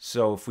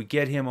 So if we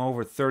get him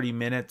over 30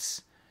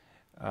 minutes,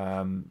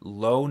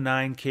 low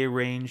 9K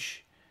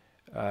range,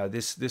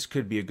 this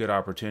could be a good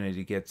opportunity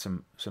to get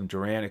some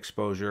Durant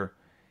exposure.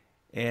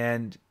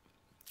 And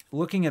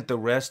looking at the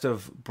rest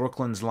of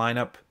Brooklyn's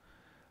lineup,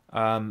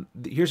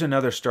 here's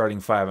another starting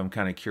 5 I'm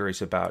kind of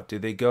curious about. Do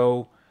they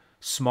go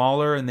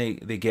smaller and they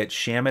get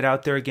Shamet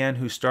out there again,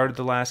 who started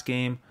the last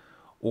game?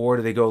 Or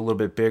do they go a little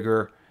bit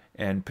bigger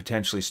and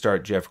potentially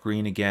start Jeff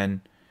Green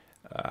again?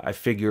 I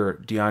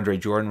figure DeAndre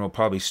Jordan will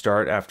probably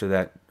start after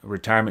that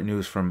retirement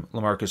news from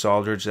LaMarcus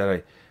Aldridge that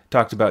I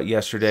talked about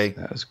yesterday.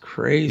 That was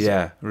crazy.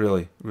 Yeah,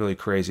 really, really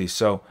crazy.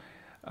 So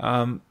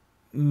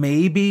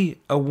maybe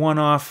a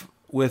one-off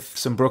with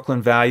some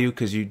Brooklyn value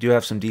because you do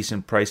have some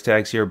decent price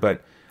tags here,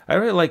 but I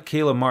really like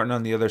Caleb Martin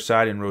on the other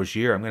side and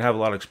Rozier. I'm going to have a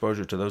lot of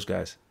exposure to those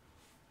guys.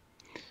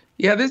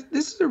 Yeah, this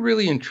is a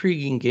really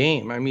intriguing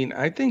game. I mean,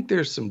 I think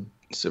there's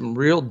some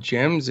real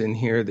gems in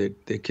here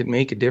that could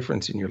make a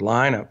difference in your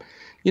lineup.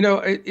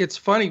 It's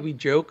funny, we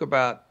joke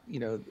about,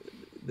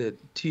 the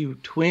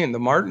the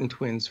Martin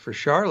twins for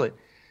Charlotte,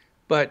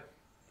 but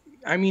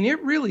I mean,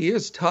 it really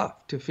is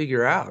tough to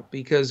figure out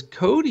because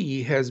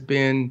Cody has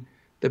been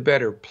the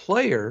better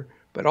player,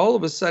 but all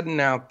of a sudden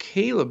now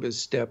Caleb has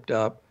stepped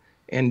up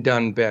and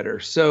done better.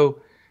 So,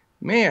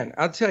 man,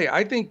 I'll tell you,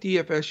 I think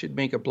DFS should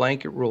make a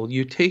blanket rule.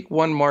 You take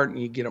one Martin,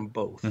 you get them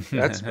both.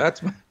 That's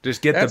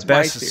just get the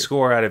best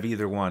score out of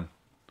either one.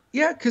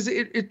 Yeah, because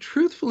it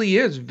truthfully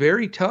is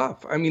very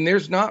tough. I mean,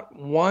 there's not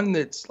one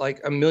that's like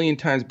a million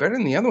times better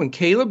than the other one.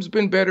 Caleb's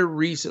been better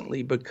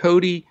recently, but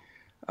Cody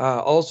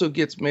also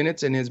gets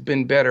minutes and has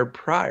been better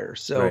prior.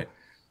 So Right.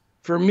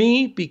 for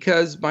me,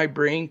 because my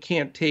brain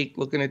can't take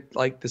looking at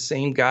like the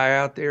same guy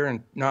out there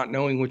and not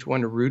knowing which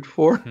one to root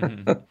for,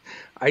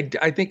 I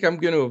think I'm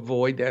going to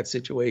avoid that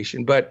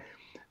situation. But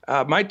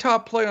my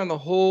top play on the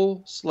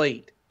whole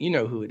slate, you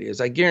know who it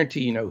is. I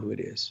guarantee you know who it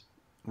is.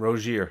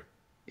 Rozier.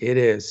 It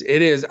is.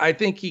 It is. I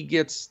think he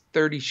gets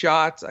 30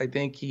 shots. I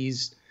think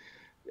he's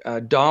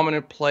a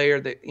dominant player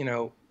that,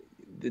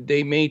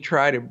 they may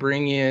try to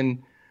bring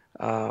in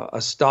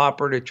a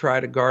stopper to try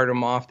to guard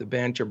him off the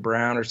bench, or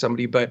Brown or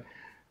somebody. But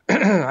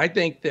I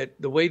think that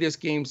the way this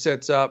game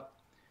sets up,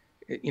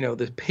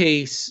 the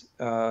pace,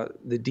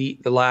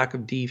 the lack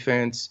of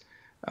defense,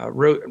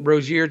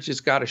 Rozier's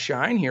just got to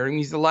shine here. And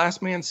he's the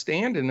last man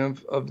standing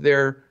of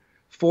their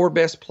four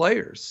best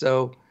players.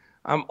 So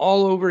I'm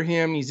all over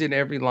him. He's in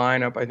every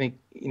lineup. I think,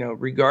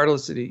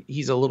 regardless that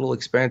he's a little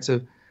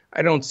expensive,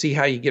 I don't see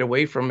how you get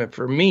away from it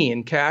for me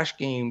in cash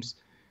games,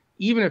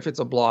 even if it's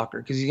a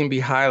blocker, because he's going to be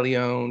highly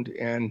owned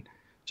and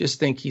just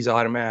think he's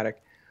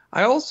automatic.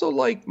 I also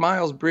like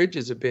Miles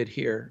Bridges a bit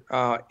here.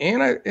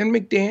 And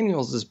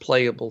McDaniels is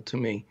playable to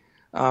me.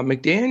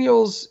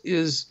 McDaniels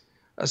is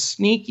a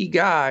sneaky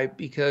guy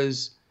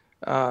because,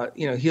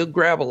 he'll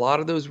grab a lot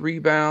of those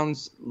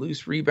rebounds,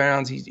 loose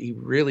rebounds. He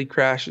really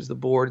crashes the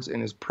boards,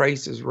 and his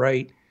price is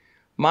right.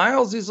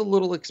 Miles is a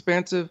little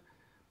expensive,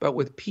 but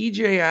with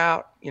PJ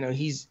out,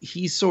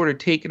 he's sort of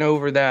taken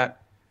over that,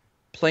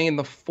 playing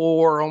the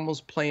four,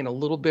 almost playing a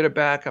little bit of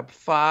backup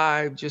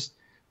five, just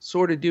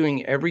sort of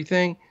doing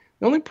everything.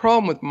 The only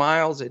problem with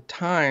Miles at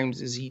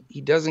times is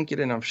he doesn't get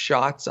enough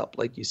shots up,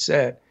 like you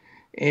said,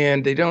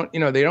 and they don't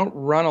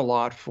run a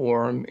lot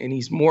for him, and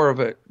he's more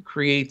of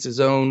creates his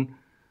own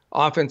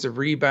offensive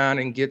rebound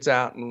and gets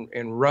out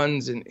and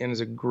runs and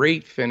is a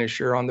great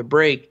finisher on the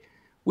break,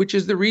 which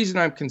is the reason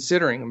I'm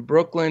considering him.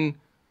 Brooklyn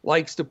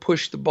likes to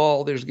push the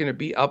ball. There's going to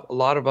be a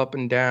lot of up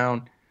and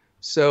down.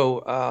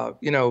 So,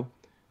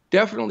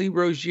 definitely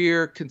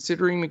Rozier,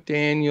 considering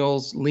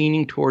McDaniels,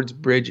 leaning towards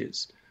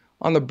Bridges.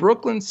 On the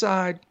Brooklyn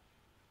side,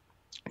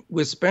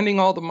 with spending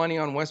all the money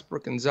on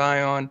Westbrook and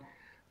Zion,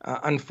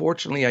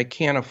 unfortunately, I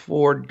can't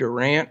afford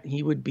Durant.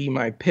 He would be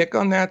my pick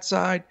on that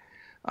side.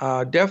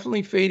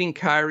 Definitely fading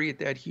Kyrie at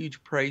that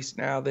huge price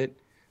now that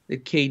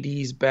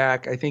KD's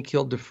back. I think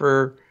he'll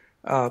defer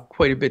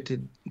quite a bit to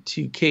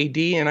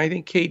KD, and I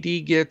think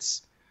KD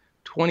gets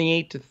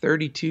 28 to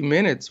 32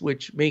 minutes,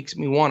 which makes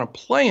me want to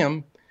play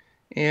him.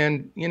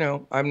 And,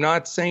 I'm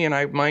not saying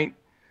I might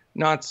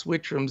not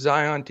switch from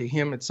Zion to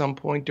him at some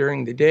point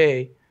during the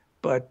day,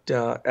 but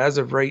as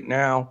of right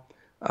now,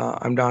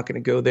 I'm not going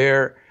to go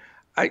there.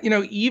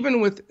 Even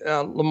with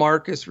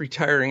LaMarcus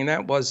retiring, and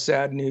that was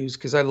sad news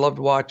because I loved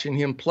watching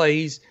him play.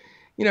 He's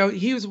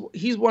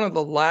one of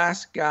the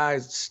last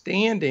guys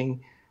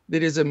standing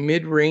that is a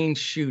mid-range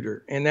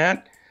shooter, and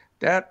that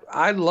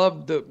I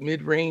loved the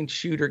mid-range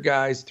shooter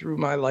guys through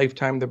my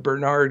lifetime, the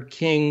Bernard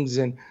Kings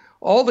and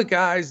all the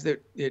guys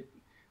that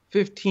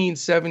 15,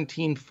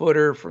 17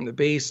 footer from the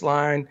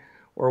baseline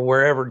or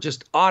wherever,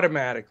 just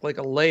automatic like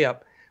a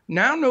layup.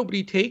 Now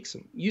nobody takes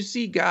them. You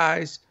see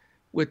guys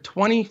with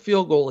 20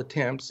 field goal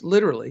attempts,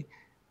 literally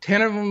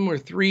 10 of them were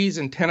threes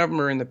and 10 of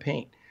them are in the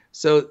paint.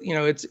 So,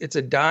 it's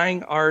a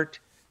dying art,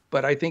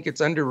 but I think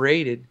it's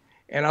underrated.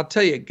 And I'll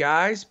tell you,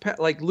 guys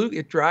like Luke,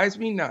 it drives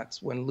me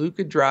nuts when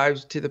Luka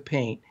drives to the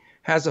paint,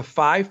 has a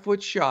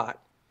 5-foot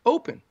shot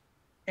open,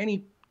 and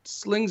he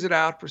slings it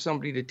out for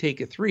somebody to take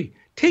a three.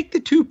 Take the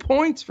 2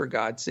 points, for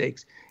God's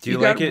sakes. Do you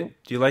like it?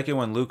 Do you like it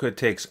when Luka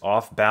takes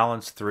off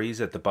balance threes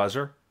at the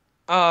buzzer?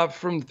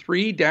 From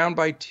 3 down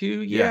by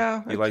 2,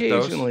 yeah, you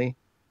occasionally. Like those?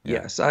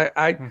 Yes,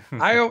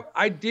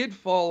 I did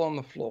fall on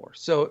the floor.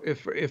 So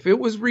if it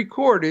was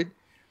recorded,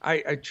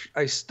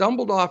 I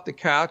stumbled off the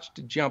couch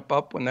to jump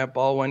up when that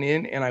ball went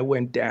in, and I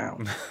went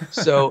down.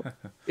 So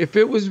if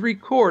it was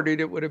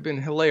recorded, it would have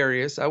been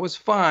hilarious. I was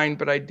fine,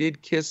 but I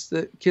did kiss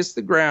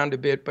the ground a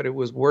bit, but it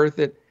was worth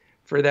it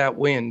for that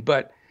win.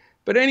 But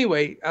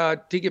anyway,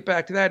 to get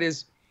back to that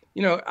is,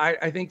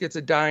 I think it's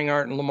a dying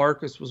art, and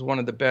LaMarcus was one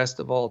of the best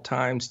of all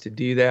times to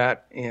do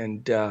that,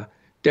 and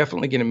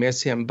definitely going to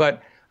miss him.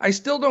 But I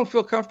still don't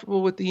feel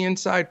comfortable with the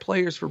inside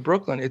players for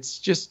Brooklyn. It's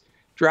just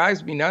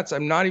drives me nuts.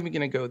 I'm not even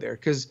going to go there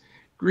because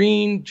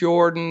Green,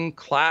 Jordan,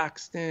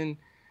 Claxton,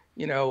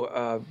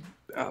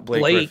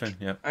 Blake. Griffin,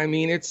 yep. I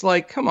mean, it's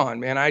like, come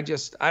on, man. I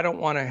don't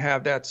want to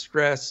have that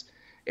stress.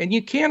 And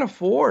you can't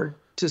afford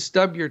to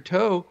stub your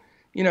toe.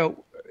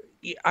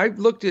 I've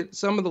looked at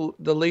some of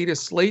the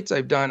latest slates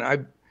I've done.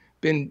 I've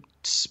been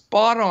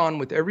spot on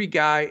with every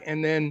guy.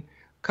 And then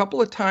a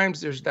couple of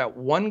times there's that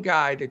one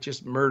guy that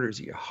just murders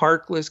you.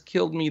 Harkless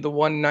killed me the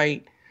one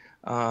night.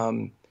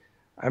 I've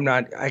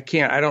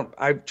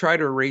tried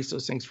to erase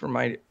those things from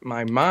my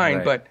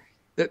mind, right.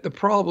 But the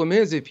problem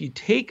is if you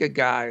take a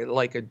guy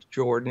like a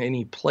Jordan and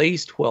he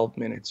plays 12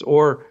 minutes,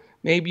 or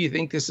maybe you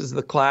think this is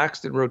the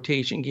Claxton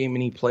rotation game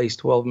and he plays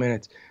 12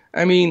 minutes.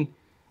 I mean,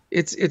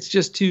 it's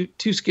just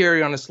too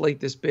scary on a slate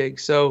this big.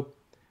 So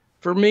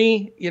for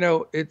me,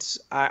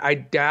 I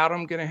doubt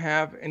I'm going to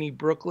have any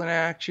Brooklyn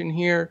action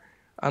here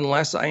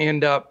unless I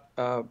end up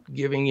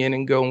giving in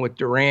and going with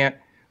Durant.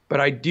 But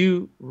I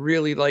do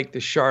really like the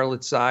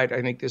Charlotte side.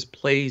 I think this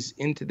plays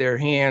into their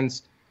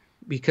hands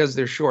because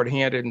they're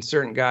shorthanded and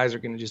certain guys are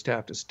going to just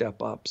have to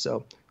step up.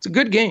 So it's a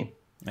good game.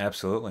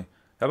 Absolutely.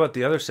 How about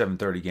the other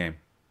 7:30 game?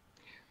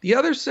 The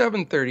other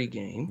 7:30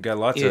 game Got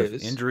lots of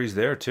injuries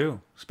there too,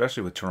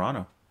 especially with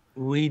Toronto.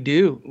 We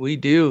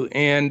do.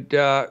 And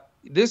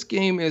this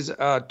game is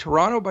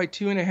Toronto by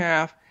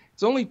 2.5.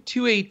 It's only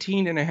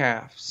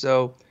 218.5.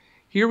 So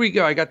here we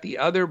go. I got the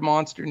other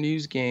monster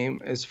news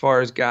game as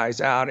far as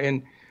guys out.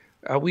 And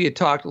we had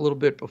talked a little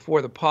bit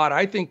before the pod.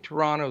 I think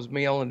Toronto's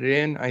mailing it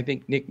in. I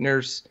think Nick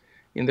Nurse,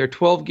 in their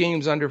 12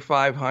 games under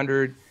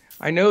 500.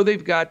 I know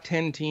they've got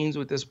 10 teams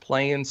with this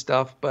play-in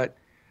stuff, but,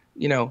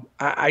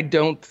 I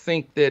don't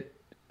think that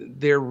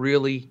they're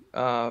really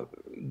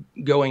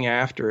going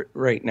after it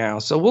right now.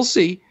 So we'll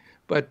see.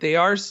 But they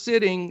are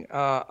sitting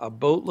a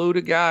boatload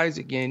of guys.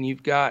 Again,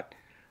 you've got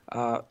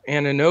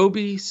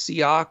Anunoby,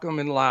 Siakam,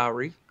 and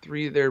Lowry,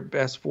 three of their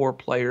best four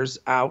players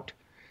out.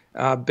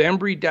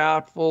 Bembry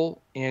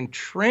doubtful, and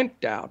Trent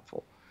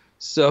doubtful.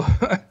 So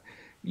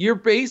you're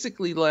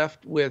basically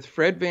left with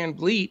Fred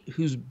VanVleet,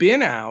 who's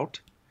been out.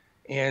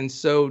 And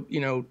so,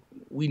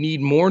 we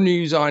need more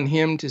news on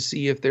him to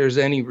see if there's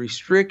any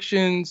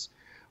restrictions,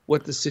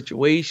 what the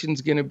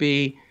situation's going to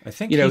be. I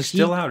think he's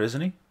still out, isn't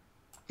he?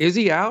 Is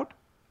he out?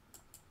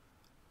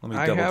 Let me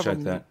double check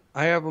that.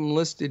 I have him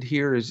listed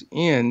here as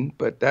in,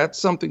 but that's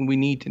something we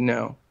need to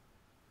know.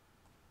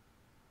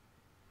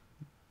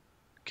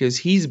 Because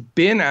he's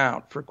been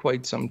out for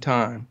quite some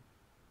time.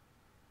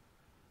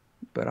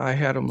 But I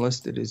had him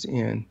listed as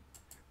in.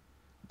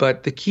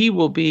 But the key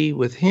will be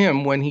with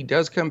him when he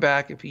does come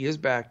back, if he is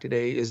back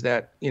today, is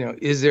that,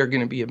 is there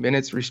going to be a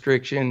minutes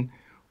restriction,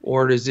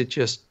 or is it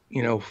just,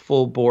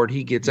 full board?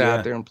 He gets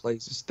out there and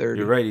plays his 30.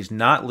 You're right. He's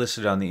not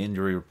listed on the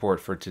injury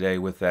report for today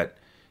with that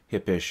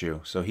hip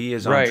issue. So he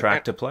is on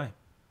track to play.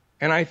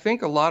 And I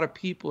think a lot of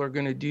people are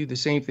going to do the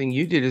same thing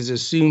you did, is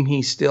assume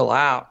he's still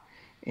out.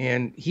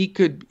 And he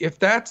could, if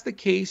that's the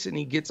case and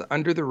he gets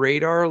under the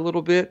radar a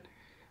little bit,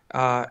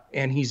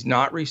 and he's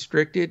not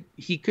restricted,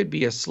 he could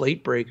be a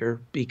slate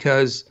breaker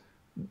because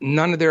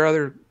none of their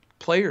other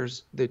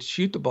players that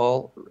shoot the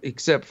ball,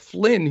 except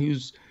Flynn,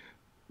 who's,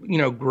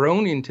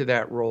 grown into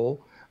that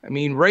role. I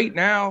mean, right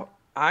now,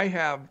 I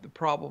have the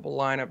probable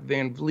lineup: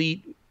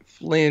 VanVleet,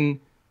 Flynn,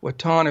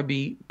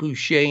 Watanabe,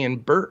 Boucher,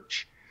 and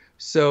Birch.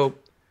 So,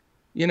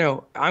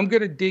 I'm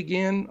going to dig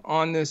in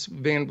on this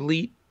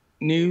VanVleet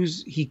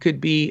news. He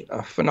could be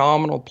a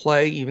phenomenal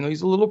play, even though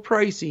he's a little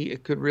pricey.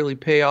 It could really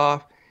pay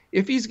off.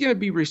 If he's going to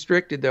be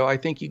restricted, though, I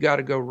think you got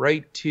to go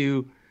right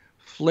to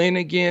Flynn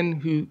again,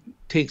 who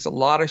takes a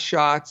lot of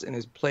shots and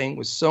is playing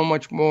with so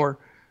much more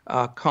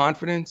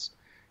confidence.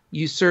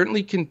 You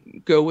certainly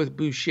can go with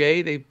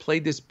Boucher. They've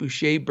played this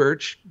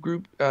Boucher-Birch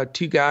group,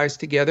 two guys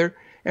together,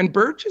 and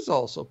Birch is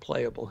also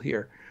playable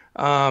here.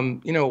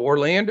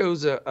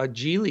 Orlando's a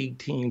G League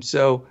team,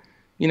 so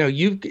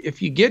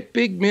if you get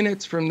big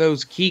minutes from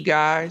those key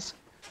guys,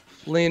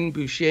 Flynn,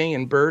 Boucher,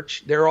 and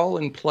Birch, they're all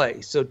in play.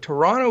 So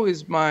Toronto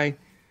is my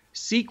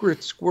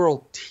secret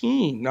squirrel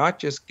team, not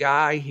just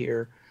guy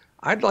here.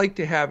 I'd like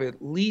to have at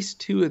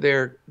least two of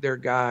their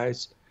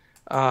guys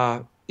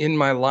in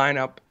my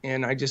lineup,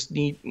 and I just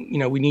need,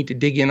 we need to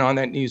dig in on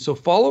that news. So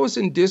follow us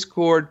in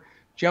Discord,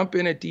 jump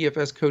in at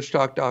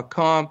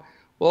dfscoachtalk.com.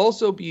 We'll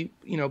also be,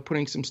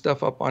 putting some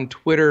stuff up on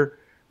Twitter.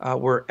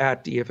 We're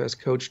at DFS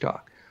Coach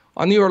Talk.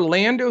 On the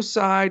Orlando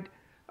side,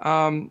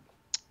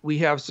 we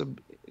have some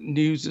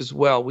news as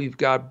well. We've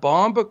got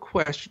Bamba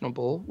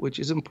questionable, which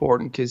is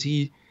important because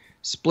he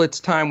splits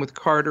time with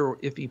Carter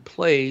if he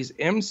plays.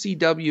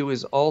 MCW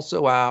is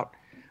also out,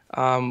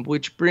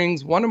 which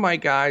brings one of my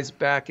guys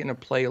back into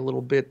play a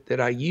little bit that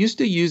I used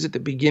to use at the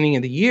beginning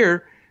of the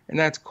year, and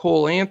that's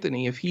Cole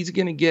Anthony. If he's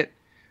going to get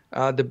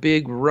the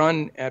big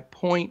run at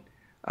point,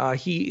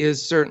 he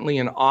is certainly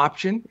an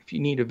option if you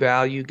need a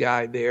value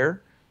guy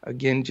there.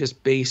 Again,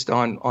 just based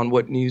on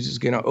what news is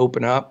going to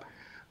open up.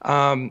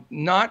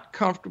 Not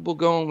comfortable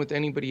going with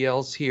anybody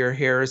else here.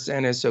 Harris,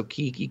 Ennis,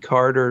 Okeke,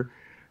 Carter.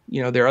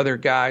 There are other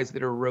guys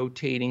that are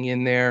rotating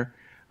in there.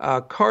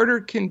 Carter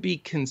can be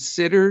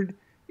considered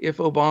if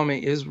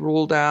Obama is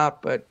ruled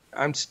out, but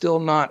I'm still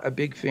not a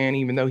big fan,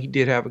 even though he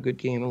did have a good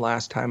game the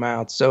last time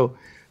out. So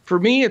for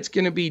me, it's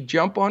going to be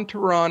jump on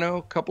Toronto,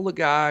 a couple of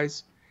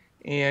guys,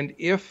 and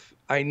if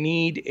I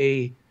need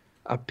a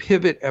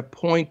pivot at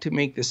point to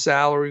make the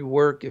salary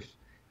work, if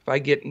I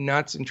get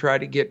nuts and try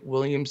to get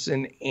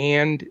Williamson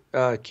and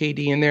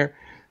KD in there,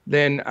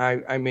 then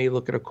I may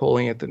look at a Cole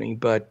Anthony.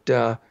 But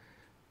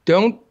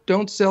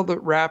don't sell the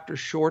Raptors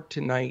short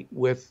tonight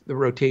with the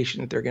rotation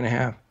that they're going to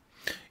have.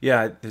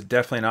 Yeah, there's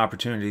definitely an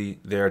opportunity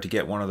there to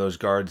get one of those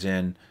guards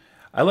in.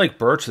 I like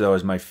Birch, though,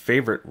 as my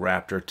favorite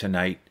Raptor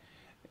tonight.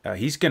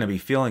 He's going to be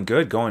feeling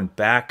good going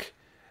back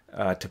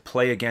to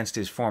play against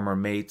his former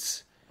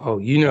mates. Oh,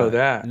 you know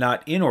that.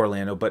 not in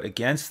Orlando, but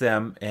against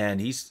them. And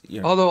he's,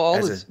 Although all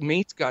as a his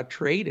mates got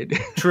traded.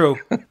 true,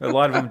 a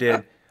lot of them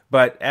did,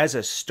 but as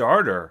a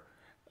starter,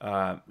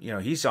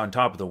 he's on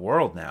top of the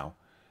world now.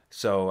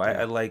 So I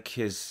Yeah. like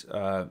his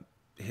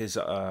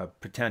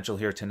potential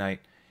here tonight.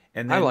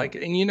 And I then like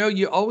it. And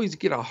you always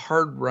get a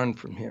hard run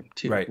from him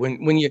too. right,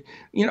 When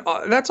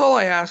that's all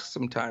I ask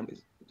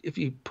sometimes. If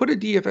you put a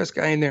DFS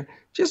guy in there,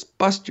 just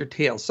bust your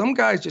tail. Some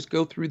guys just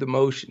go through the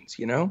motions.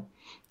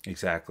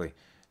 exactly.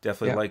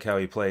 Definitely Yeah. like how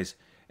he plays.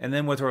 And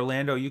then with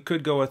Orlando, you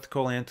could go with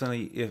Cole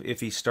Anthony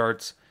if he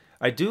starts.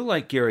 I do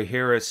like Gary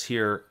Harris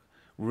here.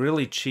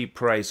 Really cheap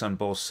price on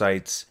both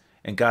sites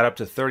and got up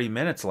to 30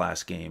 minutes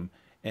last game.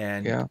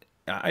 And Yeah.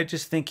 I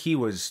just think he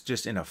was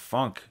just in a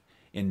funk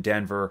in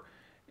Denver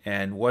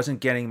and wasn't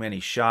getting many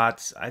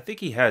shots. I think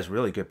he has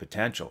really good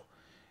potential.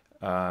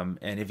 And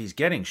if he's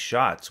getting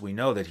shots, we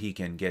know that he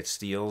can get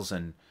steals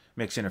and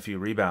mix in a few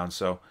rebounds.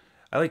 So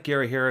I like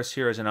Gary Harris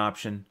here as an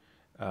option.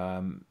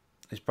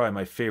 He's probably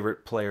my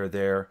favorite player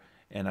there,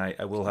 and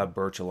I will have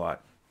Birch a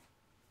lot.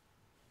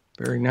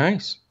 Very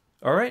nice.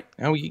 All right.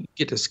 Now we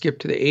get to skip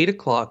to the 8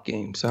 o'clock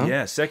games, huh?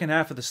 Yeah, second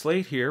half of the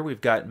slate here.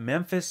 We've got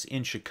Memphis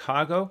in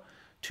Chicago,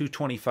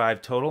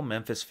 225 total.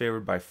 Memphis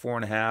favored by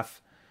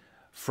 4.5.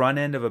 Front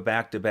end of a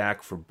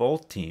back-to-back for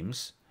both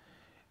teams.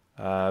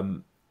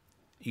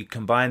 You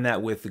combine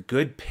that with the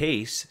good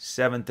pace,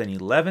 7th and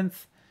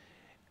 11th.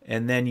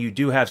 And then you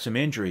do have some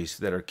injuries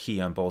that are key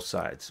on both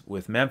sides.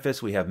 With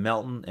Memphis, we have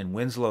Melton and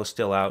Winslow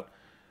still out.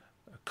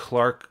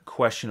 Clark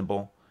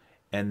questionable.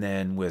 And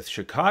then with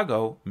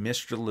Chicago,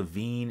 Mr.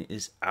 Levine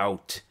is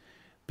out.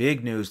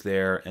 Big news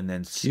there. And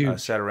then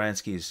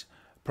Satoransky's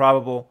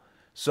probable.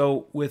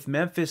 So with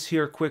Memphis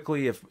here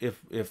quickly,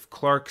 if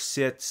Clark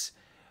sits,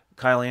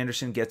 Kyle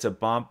Anderson gets a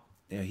bump.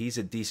 He's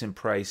a decent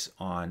price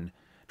on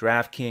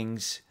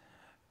Draftkings.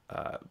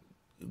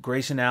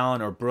 Grayson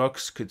Allen or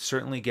Brooks could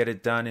certainly get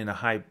it done in a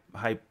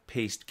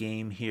high-paced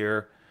game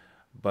here,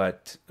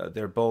 but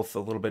they're both a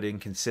little bit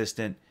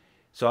inconsistent.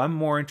 So I'm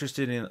more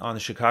interested on the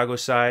Chicago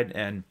side,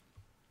 and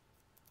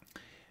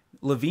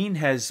Levine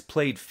has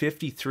played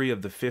 53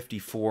 of the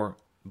 54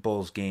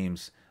 Bulls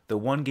games. The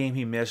one game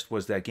he missed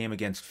was that game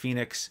against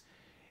Phoenix,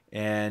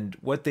 and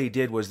what they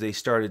did was they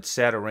started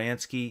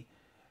Satoransky.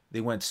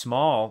 They went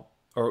small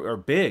or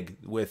big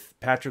with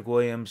Patrick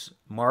Williams,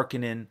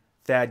 Markkanen,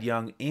 Thad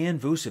Young, and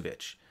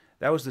Vucevic.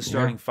 That was the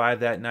starting five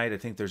that night. I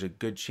think there's a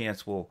good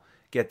chance we'll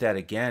get that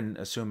again,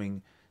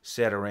 assuming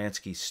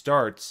Satoransky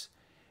starts.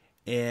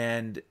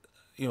 And,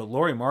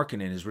 Lauri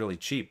Markkanen is really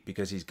cheap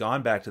because he's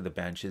gone back to the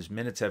bench. His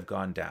minutes have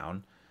gone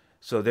down.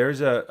 So there's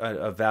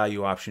a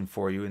value option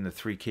for you in the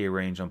 3K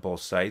range on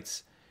both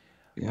sites.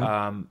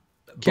 Yeah.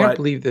 Can't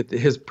believe that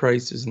his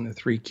price is in the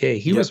 3K.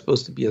 He was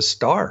supposed to be a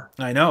star.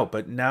 I know,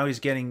 but now he's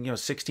getting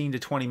 16 to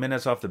 20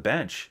 minutes off the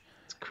bench.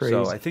 Crazy.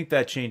 So I think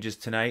that changes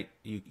tonight.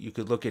 You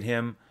could look at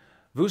him.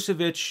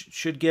 Vucevic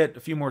should get a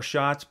few more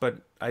shots,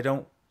 but I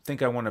don't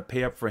think I want to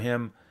pay up for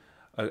him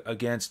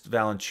against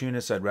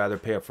Valanciunas. I'd rather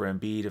pay up for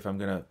Embiid if I'm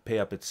going to pay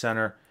up at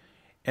center.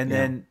 And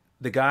then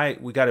the guy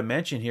we got to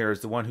mention here is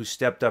the one who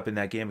stepped up in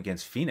that game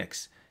against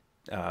Phoenix.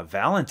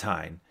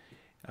 Valentine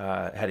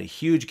had a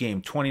huge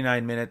game,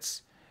 29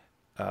 minutes,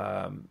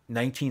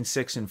 19,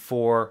 6, and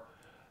 4.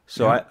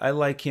 So I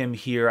like him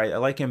here. I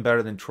like him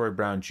better than Troy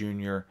Brown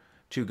Jr.,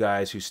 two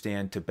guys who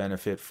stand to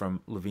benefit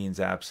from Levine's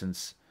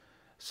absence.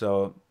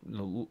 So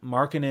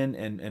Markkanen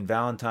and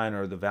Valentine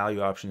are the value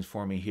options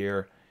for me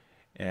here,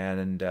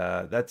 and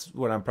that's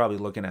what I'm probably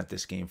looking at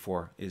this game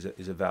for is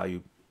a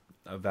value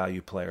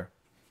player.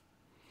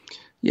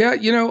 Yeah,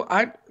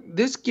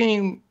 this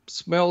game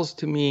smells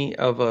to me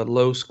of a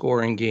low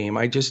scoring game.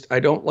 I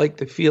don't like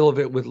the feel of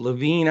it with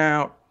Levine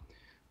out,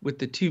 with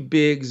the two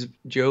bigs,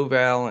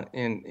 Joval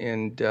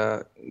and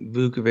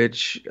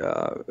Vucevic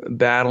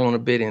battling a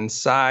bit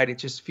inside. It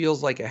just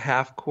feels like a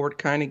half court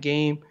kind of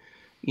game.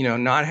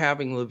 Not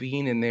having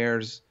Levine in there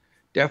is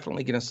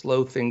definitely going to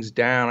slow things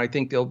down. I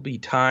think there'll be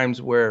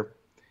times where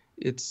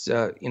it's,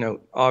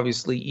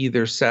 obviously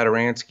either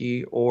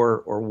Satoransky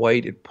or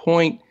White at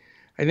point.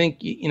 I think,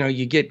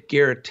 you get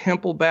Garrett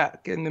Temple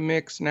back in the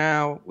mix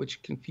now,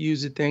 which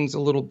confuses things a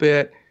little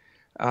bit.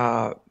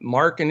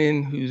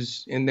 Markkanen,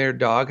 who's in their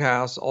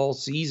doghouse all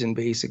season,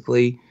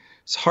 basically.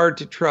 It's hard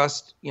to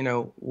trust,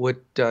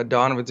 what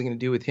Donovan's going to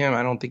do with him.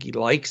 I don't think he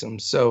likes him.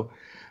 So,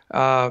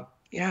 Thad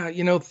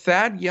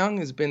Young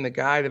has been the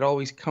guy that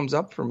always comes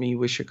up for me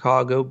with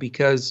Chicago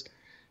because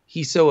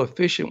he's so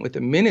efficient with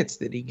the minutes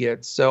that he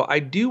gets. So I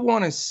do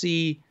want to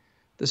see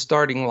the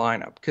starting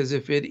lineup because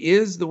if it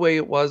is the way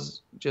it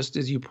was, just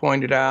as you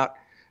pointed out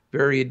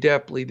very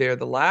adeptly there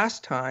the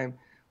last time,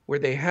 where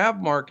they have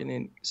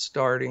Markkanen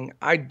starting,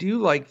 I do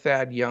like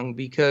Thad Young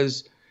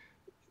because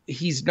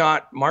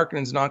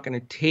Markkanen's not going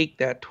to take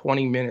that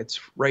 20 minutes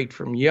right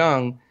from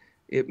Young.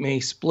 It may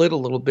split a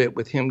little bit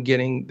with him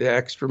getting the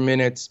extra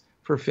minutes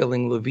for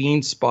filling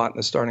Levine's spot in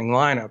the starting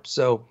lineup.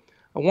 So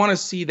I want to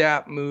see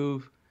that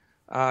move.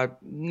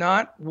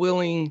 Not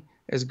willing,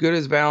 as good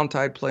as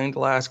Valentine playing the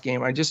last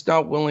game, I'm just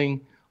not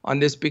willing on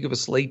this big of a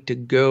slate to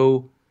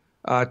go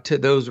to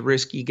those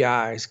risky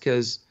guys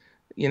because,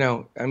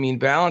 I mean,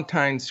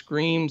 Valentine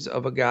screams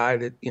of a guy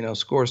that,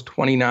 scores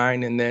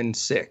 29 and then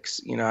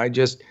 6.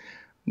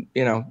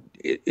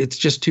 It's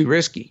just too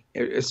risky.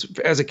 It's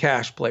as a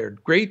cash player.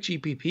 Great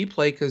GPP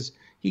play because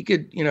he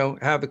could,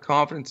 have the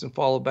confidence and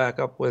follow back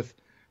up with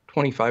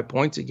 25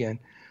 points again.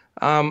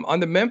 On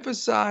the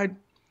Memphis side,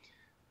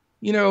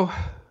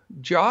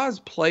 Jaw's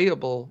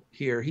playable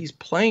here. He's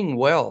playing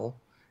well.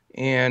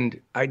 And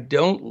I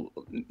don't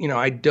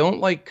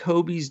like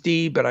Kobe's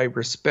D, but I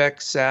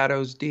respect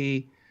Sato's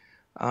D.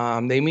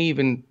 They may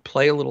even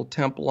play a little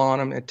temple on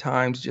him at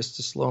times just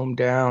to slow him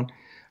down.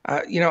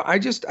 I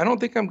don't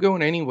think I'm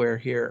going anywhere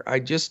here. I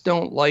just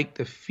don't like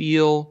the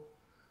feel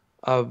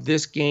of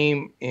this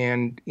game.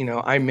 And,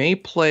 I may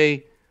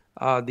play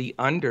the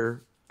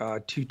under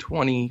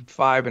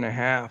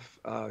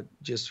 225.5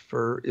 just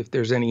for if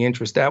there's any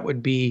interest. That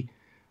would be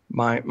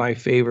my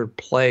favorite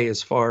play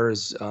as far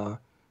as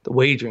the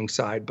wagering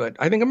side. But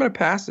I think I'm going to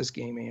pass this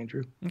game,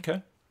 Andrew.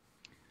 Okay.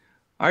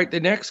 All right,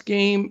 the next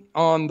game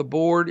on the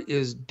board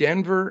is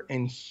Denver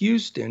and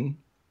Houston.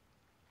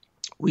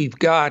 We've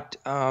got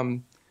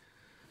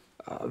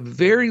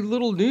very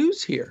little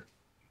news here.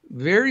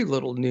 Very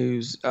little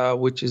news,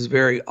 which is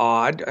very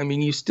odd. I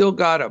mean, you still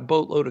got a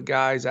boatload of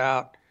guys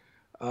out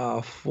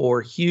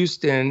for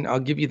Houston. I'll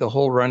give you the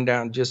whole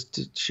rundown just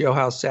to show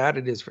how sad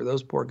it is for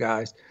those poor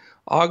guys.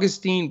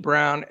 Augustine,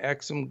 Brown,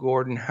 Exum,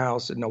 Gordon,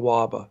 House, and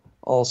Nawaba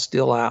all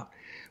still out.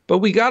 But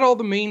we got all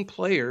the main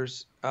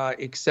players,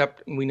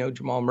 except we know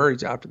Jamal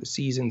Murray's out for the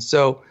season.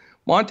 So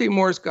Monte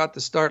Morris got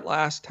the start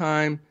last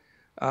time.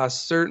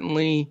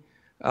 Certainly,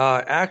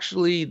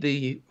 actually,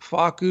 the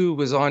Facu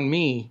was on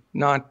me,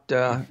 not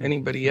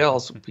anybody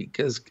else,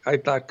 because I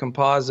thought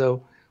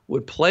Campazzo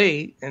would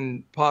play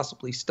and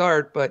possibly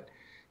start, but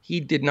he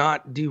did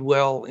not do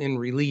well in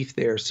relief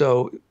there.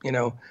 So,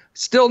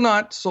 still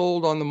not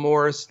sold on the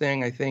Morris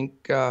thing. I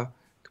think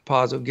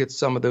Campazzo gets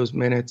some of those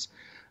minutes.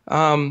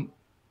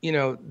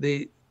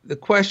 The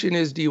question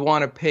is, do you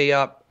want to pay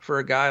up for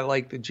a guy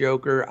like the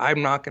Joker?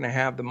 I'm not going to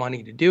have the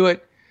money to do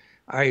it.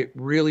 I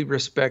really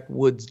respect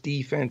Wood's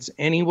defense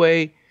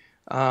anyway.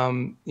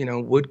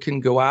 Wood can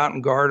go out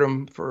and guard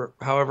him for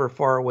however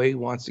far away he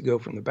wants to go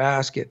from the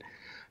basket.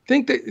 I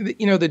think that,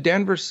 the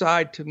Denver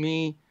side, to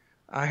me,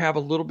 I have a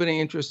little bit of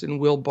interest in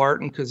Will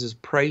Barton because his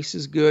price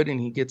is good and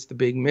he gets the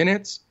big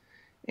minutes.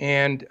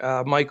 And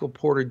Michael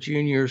Porter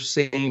Jr.,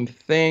 same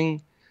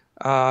thing.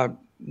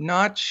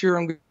 Not sure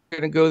I'm going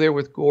to go there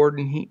with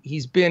Gordon.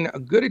 He's been a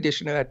good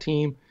addition to that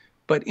team,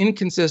 but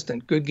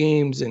inconsistent, good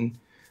games and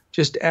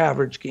just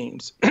average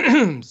games.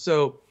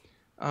 So,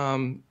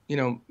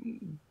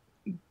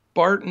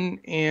 Barton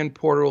and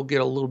Porter will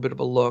get a little bit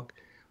of a look.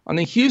 On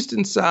the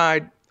Houston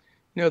side,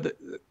 the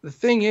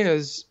thing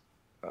is,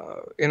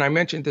 and I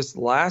mentioned this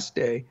last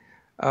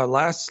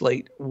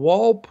slate,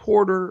 Wall,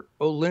 Porter,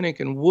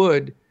 Olynyk, and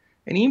Wood,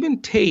 and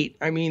even Tate,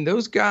 I mean,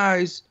 those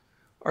guys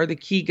are the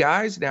key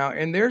guys now,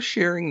 and they're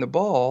sharing the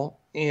ball,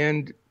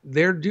 and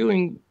they're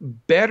doing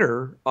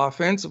better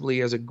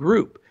offensively as a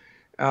group.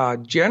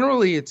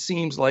 Generally, it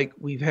seems like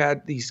we've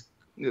had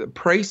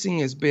pricing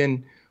has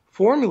been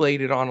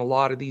formulated on a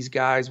lot of these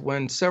guys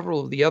when several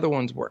of the other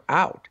ones were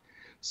out.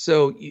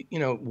 So,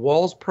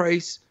 Wall's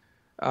price,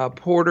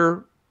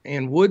 Porter,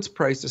 and Wood's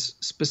price,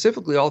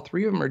 specifically, all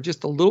three of them are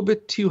just a little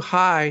bit too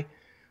high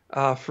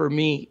for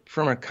me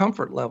from a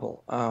comfort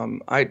level.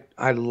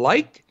 I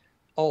like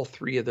all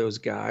three of those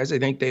guys. I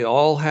think they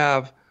all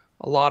have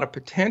a lot of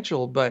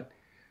potential, but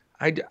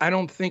I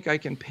don't think I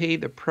can pay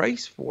the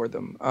price for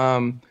them.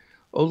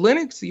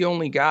 Olynyk's the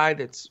only guy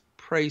that's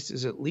price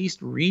is at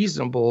least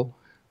reasonable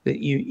that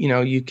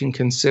you can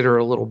consider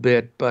a little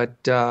bit,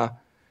 but I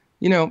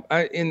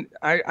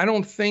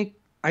don't think.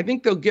 I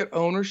think they'll get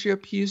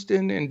ownership,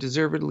 Houston, and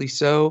deservedly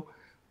so,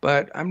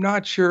 but I'm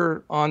not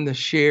sure on the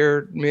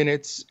shared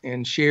minutes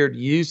and shared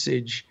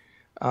usage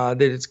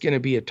that it's going to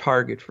be a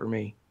target for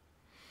me.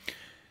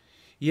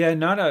 Yeah,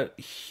 not a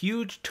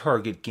huge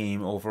target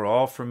game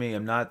overall for me.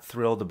 I'm not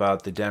thrilled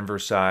about the Denver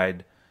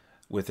side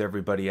with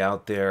everybody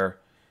out there.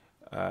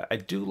 I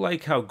do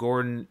like how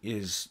Gordon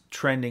is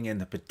trending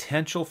and the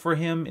potential for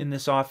him in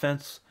this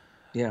offense.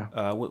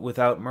 Yeah.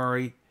 Without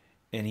Murray.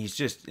 And he's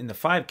just in the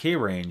 5K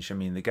range. I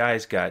mean, the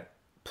guy's got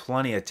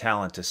plenty of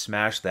talent to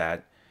smash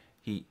that.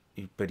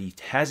 But he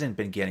hasn't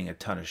been getting a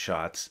ton of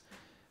shots.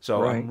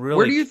 So right.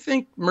 Where do you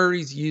think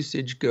Murray's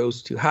usage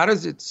goes to? How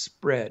does it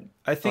spread?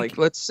 I think,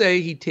 let's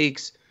say he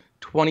takes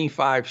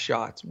 25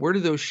 shots. Where do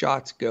those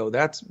shots go?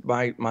 That's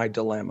my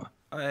dilemma.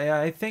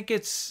 I think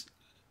it's,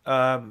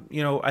 I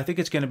think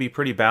it's going to be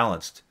pretty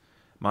balanced.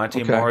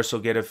 Monte Morris will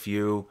get a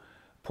few.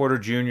 Porter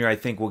Jr., I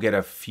think, will get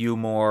a few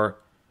more.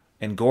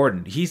 And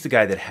Gordon, he's the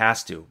guy that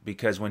has to,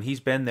 because when he's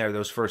been there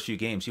those first few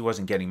games, he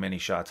wasn't getting many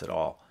shots at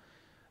all.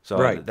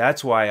 So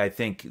that's why I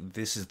think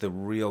this is the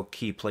real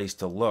key place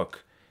to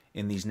look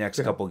in these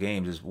next couple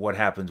games is what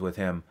happens with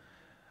him.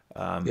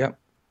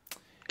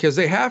 Because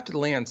they have to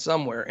land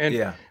somewhere.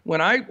 And when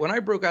I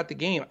broke out the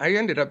game, I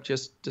ended up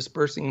just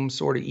dispersing them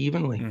sort of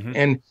evenly. Mm-hmm.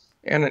 And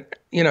And,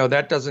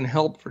 that doesn't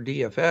help for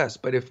DFS.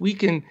 But if we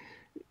can,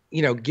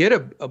 get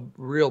a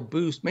real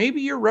boost,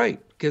 maybe you're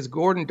right, because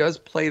Gordon does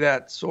play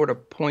that sort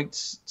of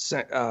points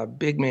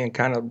big man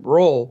kind of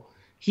role.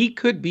 He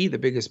could be the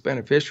biggest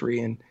beneficiary,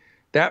 and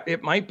that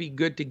it might be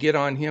good to get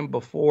on him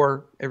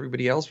before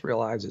everybody else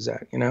realizes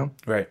that.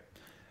 Right.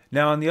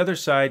 Now, on the other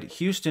side,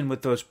 Houston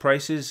with those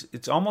prices,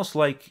 it's almost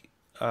like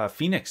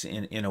Phoenix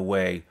in a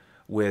way.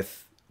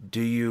 With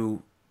do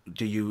you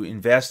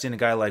invest in a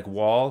guy like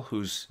Wall,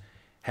 who's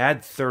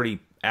had 30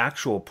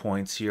 actual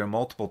points here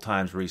multiple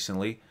times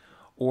recently,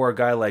 or a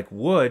guy like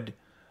Wood?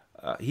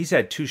 He's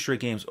had 2 straight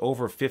games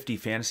over 50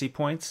 fantasy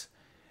points.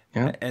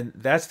 Yeah. And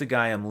that's the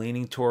guy I'm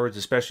leaning towards,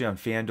 especially on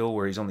Fanduel,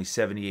 where he's only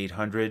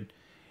 7,800.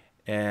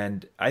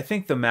 And I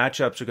think the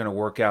matchups are going to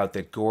work out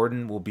that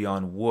Gordon will be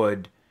on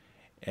Wood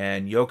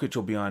and Jokic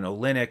will be on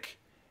Olynyk.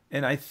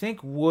 And I think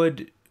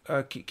Wood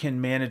can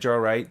manage all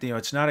right.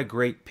 It's not a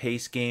great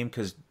pace game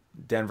because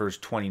Denver's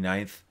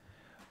 29th.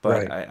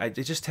 But Right. I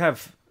just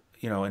have,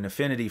 an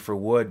affinity for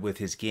Wood with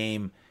his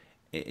game.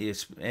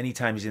 It's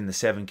anytime he's in the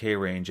 7K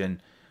range.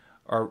 And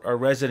our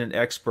resident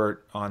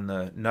expert on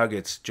the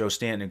Nuggets, Joe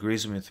Stanton,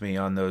 agrees with me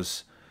on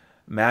those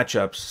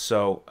matchups.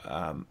 So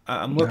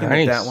I'm looking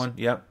at that one.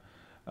 Yep.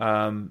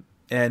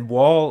 And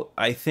Wall,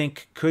 I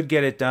think, could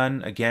get it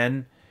done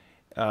again.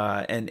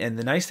 And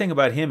the nice thing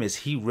about him is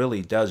he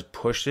really does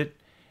push it.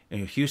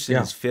 Houston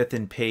is 5th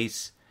in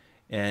pace,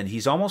 and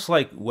he's almost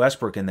like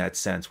Westbrook in that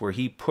sense, where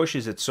he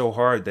pushes it so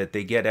hard that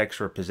they get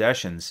extra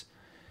possessions,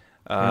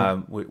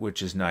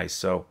 which is nice.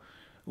 So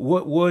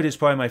Wood is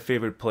probably my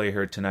favorite play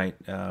here tonight,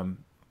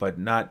 but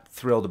not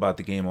thrilled about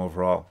the game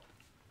overall.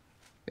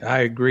 I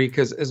agree,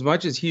 because as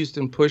much as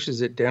Houston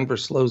pushes it, Denver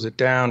slows it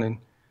down, and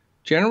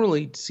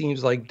generally it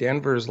seems like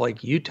Denver's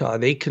like Utah.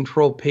 They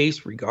control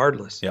pace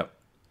regardless. Yep.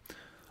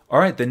 All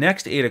right, the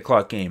next 8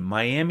 o'clock game,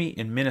 Miami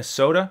and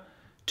Minnesota,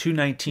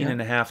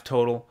 219.5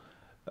 total.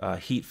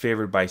 Heat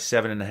favored by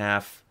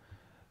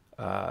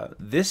 7.5.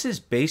 This is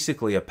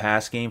basically a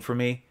pass game for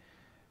me.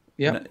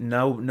 Yeah.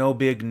 No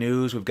big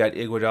news. We've got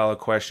Iguodala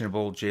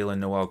questionable, Jalen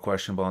Noel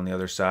questionable on the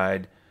other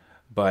side,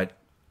 but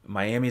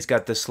Miami's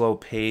got the slow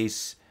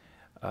pace.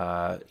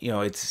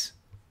 It's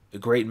a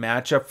great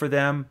matchup for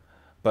them,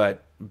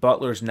 but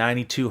Butler's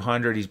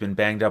 9,200. He's been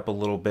banged up a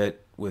little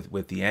bit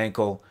with the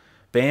ankle.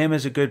 Bam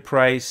is a good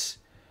price.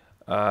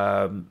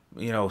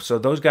 So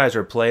those guys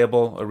are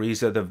playable.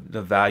 Ariza,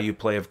 the value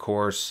play, of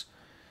course.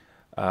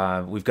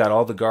 We've got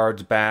all the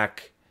guards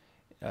back,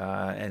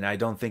 and I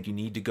don't think you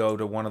need to go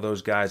to one of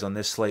those guys on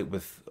this slate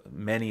with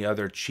many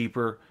other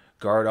cheaper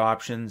guard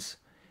options.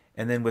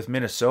 And then with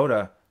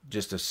Minnesota,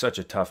 just such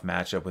a tough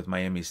matchup with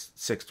Miami's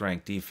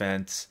 6th-ranked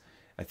defense.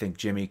 I think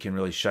Jimmy can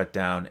really shut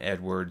down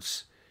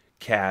Edwards.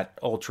 Cat,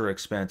 ultra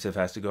expensive,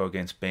 has to go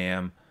against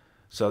Bam.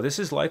 So this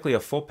is likely a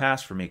full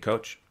pass for me,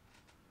 Coach.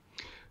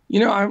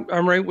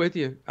 I'm right with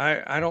you.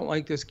 I don't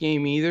like this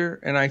game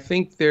either, and I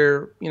think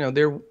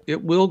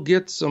it will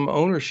get some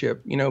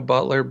ownership.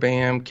 Butler,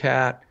 Bam,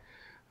 Cat,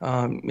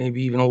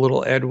 maybe even a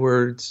little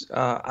Edwards.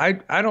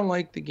 I don't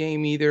like the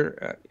game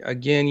either.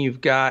 Again,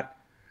 you've got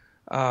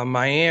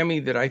Miami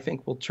that I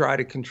think will try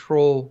to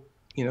control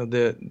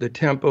the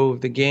tempo of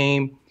the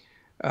game.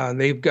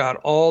 They've got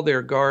all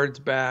their guards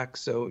back,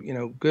 so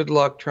good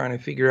luck trying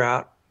to figure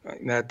out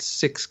that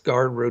 6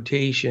 guard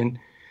rotation.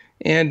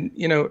 And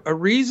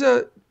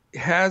Ariza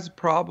has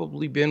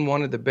probably been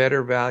one of the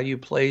better value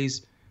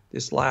plays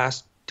this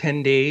last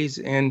 10 days.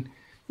 And,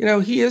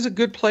 he is a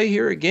good play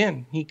here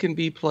again. He can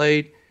be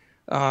played,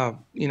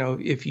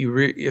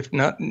 if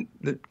not,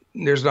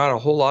 there's not a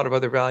whole lot of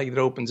other value that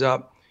opens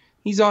up.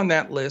 He's on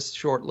that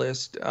short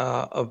list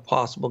of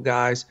possible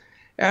guys,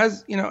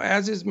 as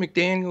is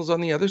McDaniels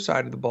on the other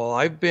side of the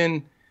ball.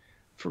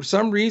 For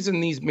some reason,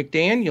 these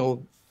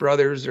McDaniel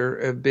brothers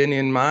have been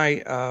in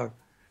my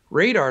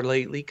radar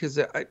lately because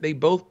they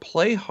both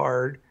play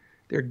hard.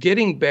 They're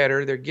getting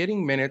better. They're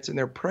getting minutes, and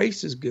their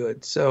price is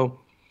good. So,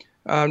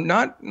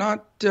 not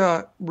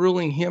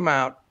ruling him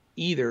out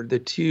either. The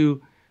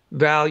 2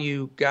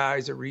 value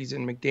guys, Ariza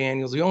and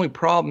McDaniels. The only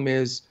problem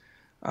is,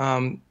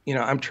 I'm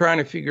trying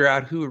to figure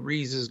out who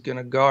Ariza is going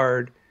to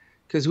guard,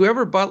 because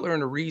whoever Butler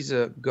and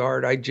Ariza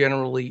guard, I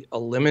generally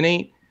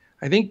eliminate.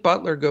 I think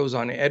Butler goes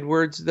on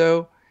Edwards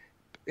though.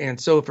 And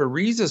so if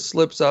Ariza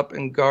slips up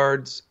and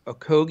guards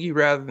Okogie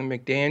rather than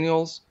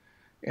McDaniels,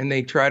 and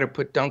they try to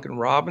put Duncan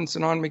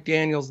Robinson on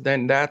McDaniels,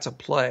 then that's a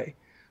play.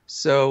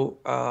 So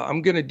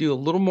I'm going to do a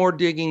little more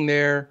digging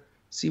there,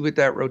 see what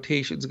that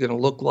rotation is going to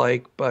look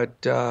like.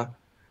 But I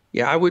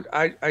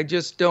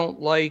just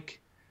don't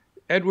like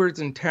Edwards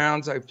and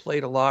Towns. I've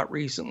played a lot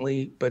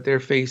recently, but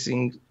they're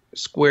facing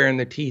square in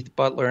the teeth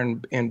Butler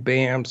and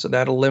Bam, so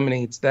that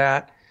eliminates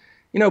that.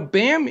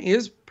 Bam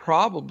is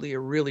probably a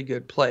really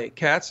good play.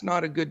 Cat's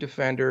not a good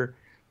defender.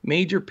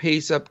 Major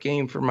pace-up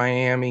game for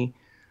Miami.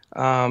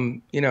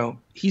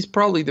 He's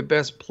probably the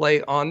best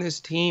play on this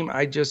team.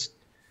 I just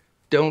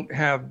don't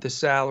have the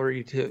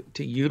salary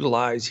to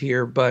utilize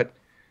here. But,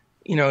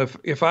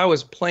 if I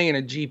was playing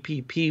a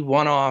GPP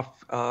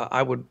one-off,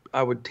 I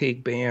would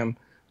take Bam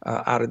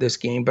out of this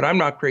game, but I'm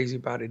not crazy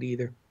about it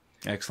either.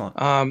 Excellent.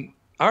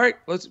 All right,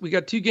 we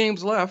got 2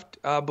 games left.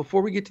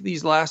 Before we get to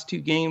these last 2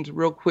 games,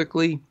 real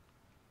quickly,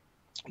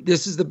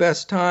 this is the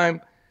best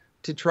time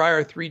to try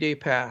our 3-day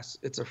pass.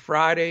 It's a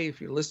Friday. If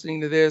you're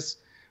listening to this,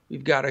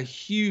 we've got a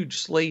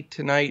huge slate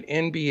tonight: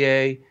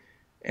 NBA,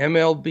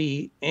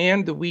 MLB,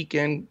 and the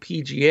weekend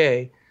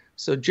PGA.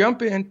 So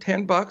jump in,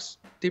 $10,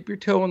 dip your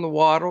toe in the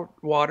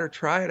water,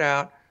 try it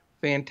out.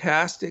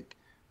 Fantastic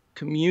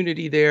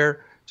community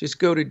there. Just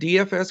go to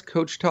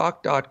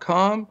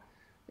dfscoachtalk.com,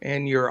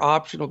 and your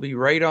option will be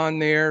right on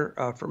there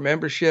for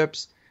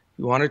memberships. If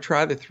you want to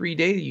try the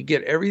 3-day, you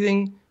get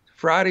everything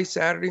Friday,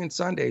 Saturday, and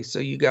Sunday. So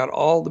you got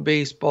all the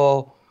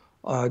baseball,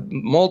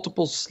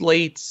 multiple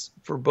slates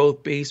for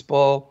both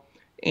baseball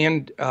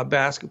and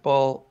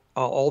basketball,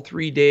 all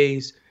 3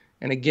 days.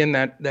 And again,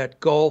 that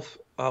golf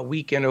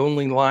weekend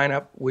only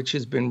lineup, which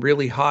has been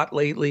really hot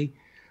lately.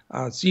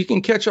 So you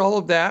can catch all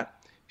of that.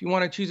 If you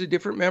want to choose a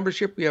different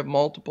membership, we have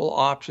multiple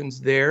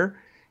options there.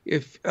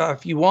 If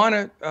you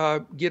want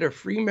to get a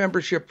free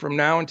membership from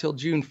now until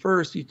June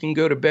 1st, you can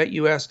go to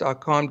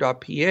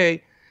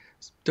betus.com.pa,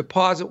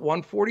 deposit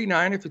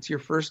 $149 if it's your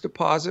first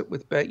deposit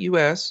with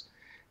BetUS,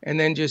 and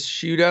then just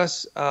shoot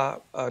us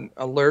an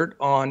alert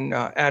on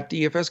at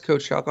DFS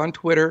Coach Talk on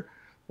Twitter.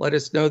 Let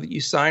us know that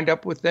you signed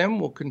up with them.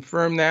 We'll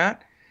confirm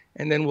that,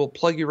 and then we'll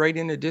plug you right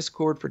into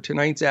Discord for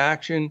tonight's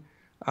action,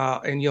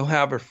 and you'll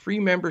have a free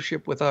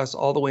membership with us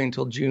all the way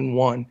until June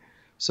 1.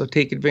 So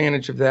take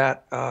advantage of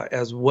that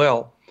as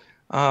well.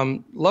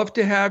 Love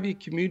to have you.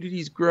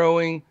 Community's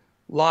growing.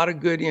 A lot of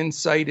good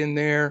insight in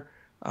there.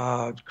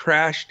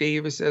 Crash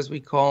Davis, as we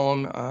call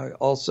him,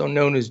 also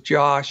known as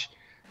Josh,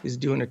 is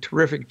doing a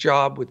terrific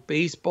job with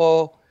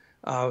baseball.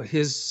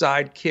 His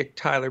sidekick,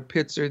 Tyler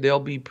Pitzer, they'll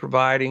be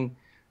providing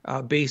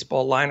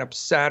baseball lineups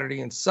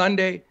Saturday and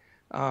Sunday.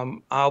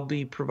 I'll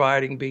be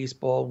providing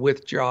baseball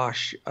with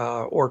Josh,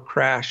 or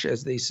Crash,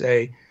 as they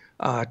say,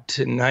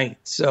 tonight.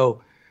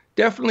 So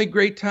definitely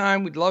great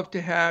time. We'd love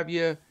to have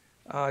you.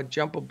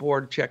 Jump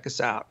aboard, check us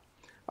out.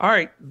 All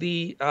right,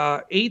 the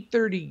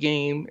 8:30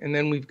 game, and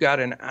then we've got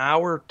an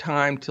hour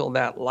time till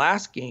that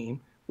last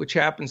game, which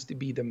happens to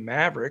be the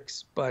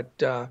Mavericks.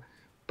 But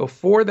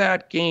before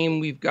that game,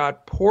 we've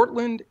got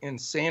Portland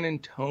and San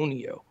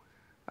Antonio.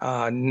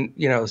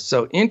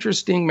 So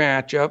interesting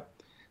matchup.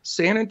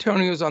 San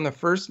Antonio's on the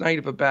first night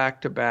of a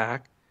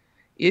back-to-back.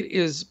 It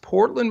is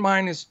Portland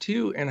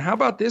 -2, and how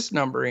about this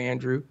number,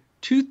 Andrew?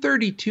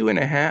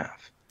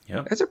 232.5.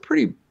 Yep. That's a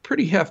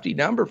pretty hefty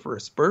number for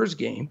a Spurs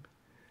game.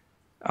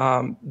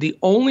 The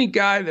only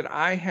guy that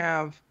I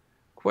have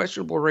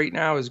questionable right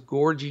now is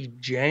Gorgie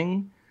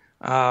Jeng.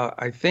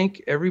 I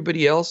think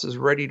everybody else is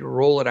ready to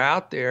roll it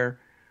out there.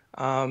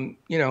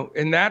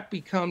 And that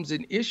becomes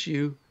an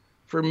issue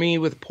for me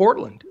with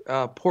Portland.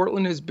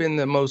 Portland has been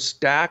the most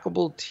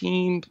stackable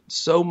team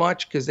so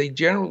much because they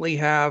generally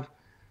have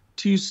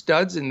 2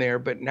 studs in there.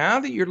 But now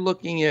that you're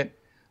looking at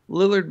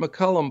Lillard,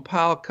 McCollum,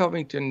 Powell,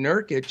 Covington,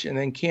 Nurkic, and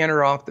then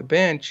Cantor off the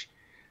bench,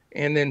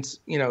 and then,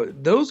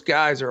 those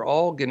guys are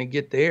all going to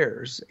get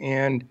theirs.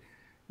 And,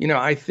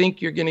 I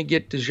think you're going to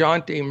get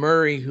DeJounte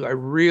Murray, who I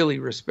really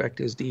respect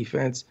his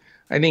defense.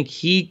 I think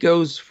he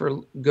goes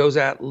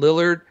at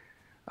Lillard.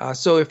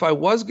 So if I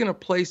was going to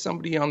play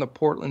somebody on the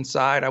Portland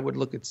side, I would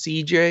look at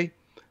CJ.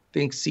 I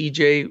think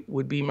CJ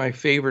would be my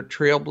favorite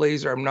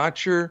trailblazer. I'm not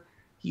sure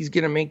he's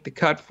going to make the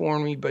cut for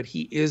me, but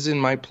he is in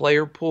my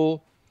player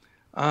pool.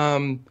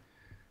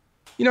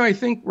 I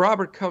think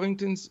Robert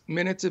Covington's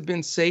minutes have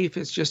been safe.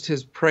 It's just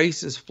his price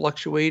has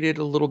fluctuated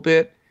a little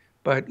bit.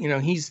 But,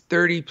 he's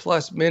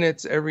 30-plus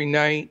minutes every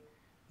night.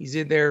 He's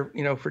in there,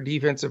 for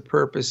defensive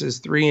purposes,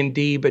 3 and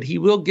D. But he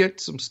will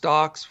get some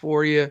stocks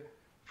for you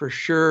for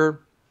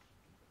sure.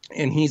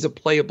 And he's a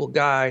playable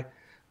guy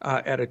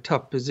at a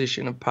tough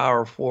position of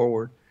power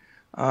forward.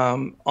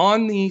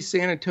 On the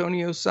San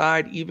Antonio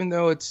side, even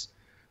though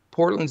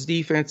Portland's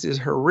defense is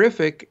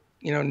horrific,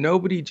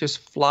 nobody just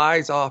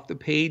flies off the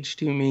page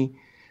to me.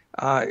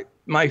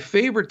 My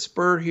favorite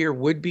Spur here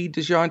would be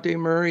DeJounte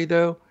Murray,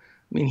 though.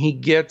 I mean, he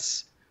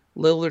gets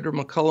Lillard or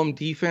McCollum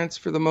defense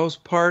for the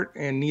most part,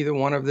 and neither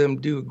one of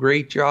them do a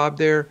great job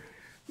there.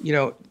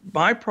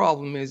 My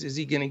problem is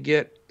he going to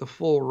get the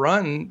full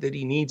run that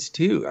he needs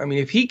to? I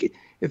mean,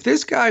 if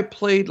this guy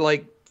played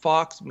like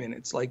Fox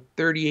minutes, like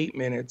 38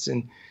 minutes,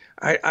 and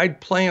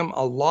I'd play him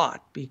a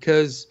lot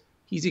because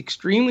he's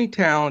extremely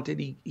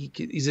talented.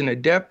 He's an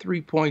adept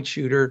 3-point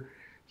shooter.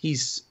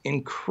 He's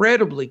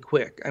incredibly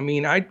quick. I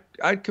mean,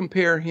 I'd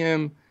compare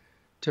him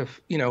to,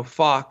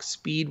 Fox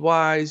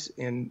speed-wise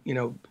and,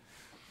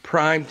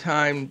 prime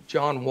time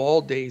John Wall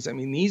days. I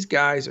mean, these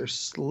guys are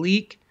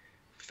sleek,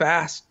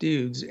 fast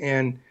dudes.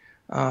 And,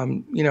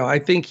 I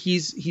think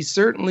he's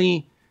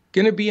certainly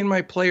going to be in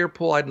my player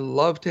pool. I'd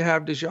love to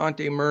have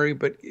DeJounte Murray,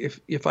 but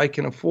if I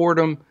can afford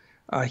him,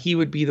 he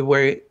would be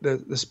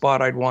the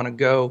spot I'd want to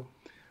go.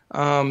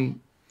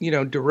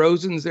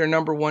 DeRozan's their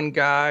number 1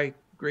 guy.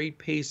 Great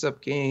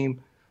pace-up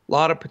game, a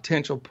lot of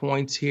potential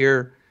points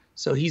here.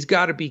 So he's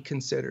got to be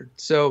considered.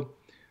 So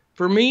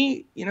for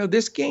me,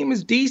 this game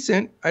is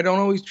decent. I don't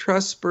always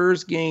trust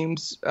Spurs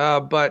games,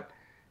 but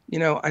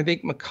I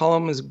think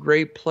McCollum is a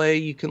great play.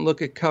 You can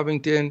look at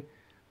Covington.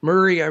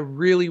 Murray, I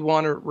really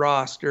want to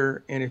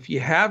roster. And if you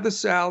have the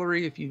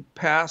salary, if you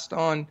passed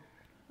on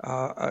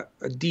a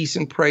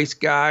decent price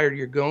guy, or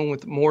you're going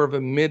with more of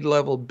a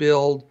mid-level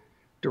build,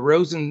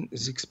 DeRozan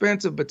is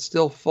expensive, but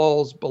still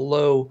falls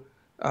below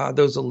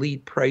those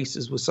elite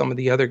prices with some of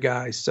the other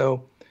guys.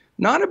 So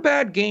not a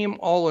bad game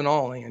all in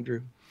all,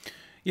 Andrew.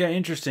 Yeah,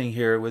 interesting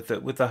here with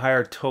the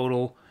higher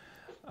total.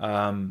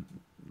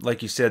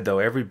 Like you said, though,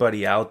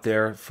 everybody out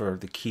there for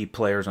the key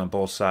players on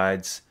both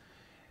sides.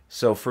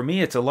 So for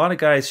me, it's a lot of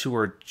guys who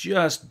are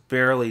just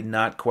barely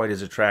not quite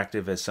as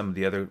attractive as some of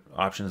the other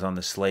options on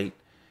the slate.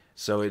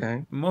 So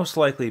it most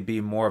likely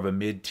be more of a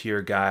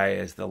mid-tier guy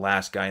as the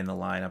last guy in the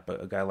lineup,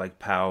 a guy like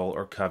Powell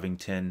or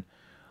Covington,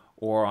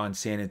 or on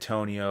San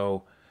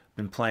Antonio,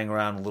 been playing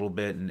around a little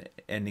bit and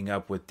ending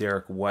up with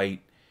Derek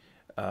White.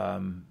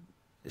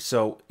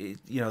 So,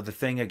 the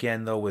thing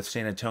again, though, with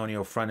San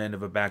Antonio, front end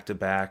of a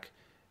back-to-back,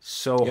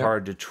 so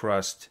hard to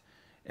trust.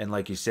 And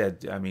like you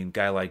said, I mean,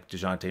 guy like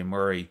DeJounte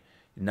Murray,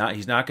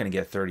 he's not going to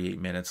get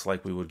 38 minutes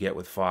like we would get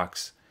with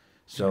Fox.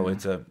 So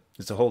it's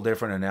a whole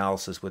different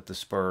analysis with the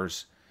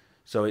Spurs.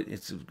 So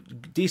it's a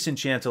decent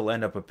chance it'll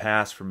end up a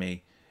pass for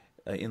me,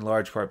 in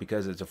large part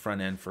because it's a front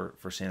end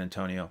for San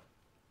Antonio.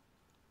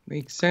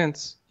 Makes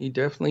sense. He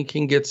definitely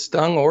can get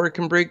stung, or it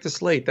can break the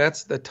slate.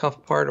 That's the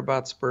tough part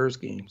about Spurs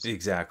games.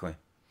 Exactly.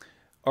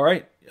 All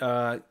right,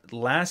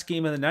 last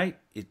game of the night.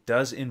 It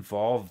does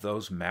involve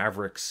those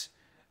Mavericks,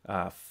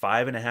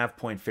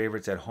 5.5-point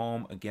favorites at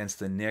home against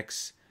the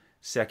Knicks.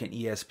 Second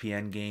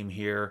ESPN game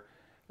here.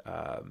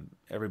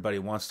 Everybody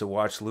wants to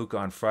watch Luka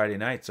on Friday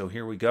night, so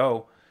here we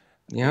go.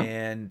 Yeah.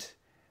 And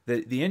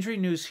the injury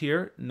news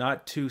here,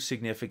 not too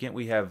significant.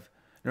 We have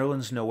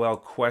Nerlens Noel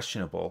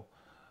questionable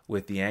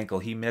with the ankle.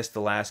 He missed the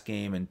last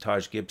game, and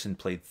Taj Gibson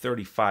played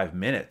 35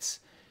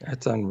 minutes.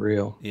 That's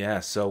unreal.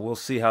 Yeah, so we'll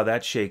see how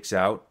that shakes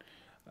out.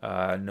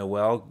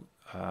 Noel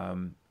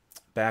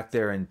back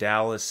there in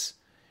Dallas,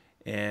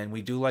 and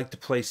we do like to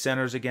play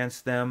centers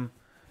against them.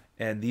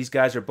 And these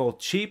guys are both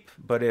cheap,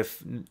 but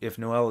if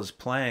Noel is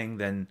playing,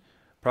 then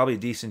probably a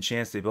decent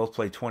chance they both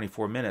play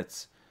 24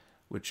 minutes,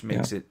 which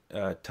makes it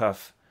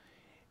tough.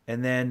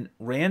 And then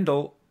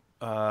Randall,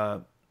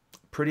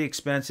 pretty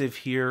expensive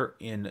here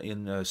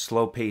in a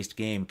slow-paced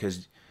game,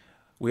 because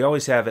we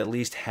always have at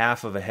least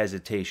half of a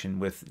hesitation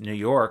with New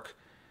York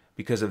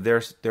because of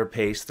their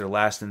pace. They're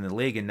last in the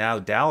league, and now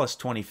Dallas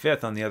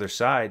 25th on the other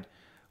side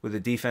with a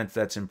defense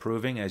that's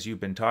improving, as you've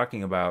been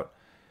talking about.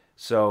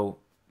 So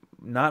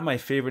not my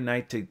favorite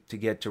night to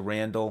get to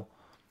Randall,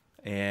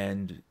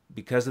 and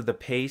because of the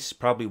pace,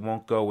 probably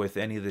won't go with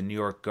any of the New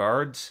York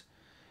guards.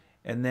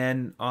 And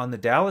then on the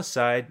Dallas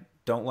side,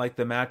 don't like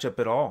the matchup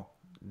at all.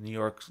 New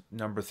York's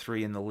number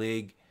 3 in the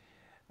league,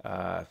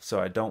 so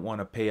I don't want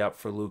to pay up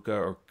for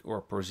Luka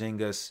or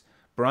Porzingis.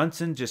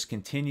 Brunson just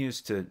continues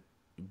to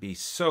be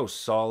so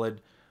solid.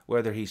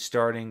 Whether he's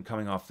starting,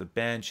 coming off the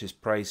bench, his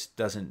price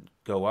doesn't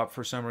go up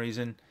for some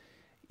reason,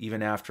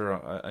 even after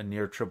a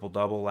near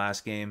triple-double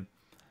last game.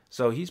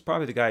 So he's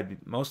probably the guy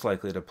most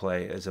likely to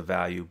play as a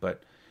value,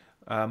 but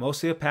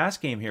mostly a pass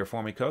game here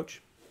for me,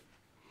 Coach.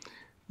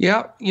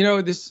 Yeah,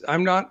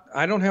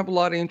 I don't have a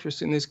lot of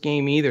interest in this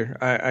game either.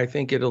 I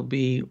think it'll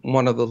be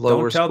one of the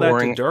lower scoring. Don't tell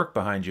that to Dirk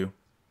behind you.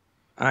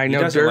 I know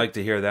he doesn't like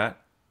to hear that.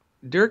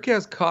 Dirk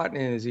has cotton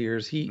in his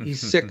ears. He's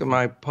sick of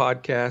my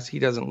podcast. He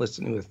doesn't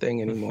listen to a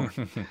thing anymore.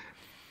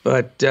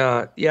 But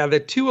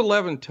the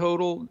 211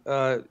 total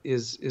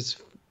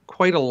is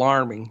quite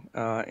alarming,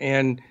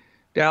 and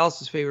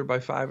Dallas is favored by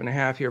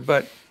 5.5 here.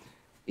 But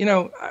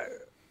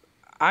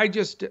I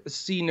just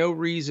see no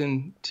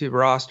reason to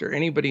roster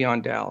anybody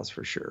on Dallas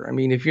for sure. I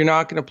mean, if you're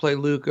not going to play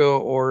Luka,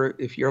 or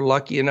if you're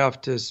lucky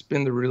enough to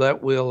spin the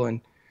roulette wheel and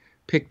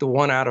pick the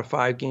 1 out of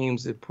 5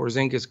 games that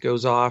Porzingis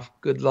goes off,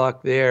 good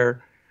luck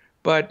there.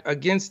 But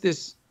against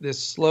this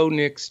slow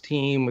Knicks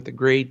team with a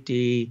great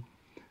D,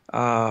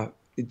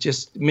 it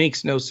just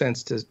makes no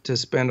sense to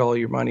spend all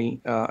your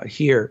money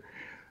here.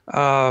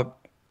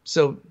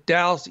 So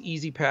Dallas,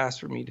 easy pass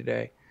for me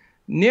today.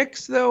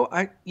 Knicks, though,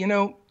 I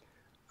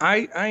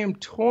am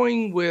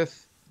toying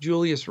with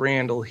Julius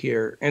Randle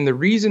here. And the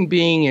reason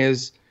being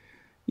is,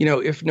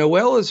 if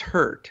Noel is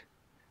hurt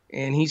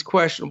and he's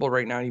questionable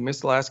right now, he missed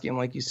the last game,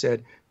 like you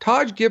said,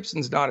 Taj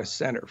Gibson's not a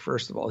center,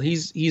 first of all.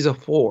 He's a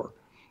 4.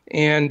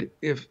 And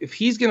if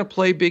he's going to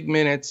play big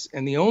minutes,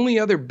 and the only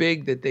other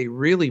big that they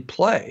really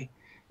play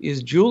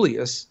is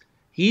Julius,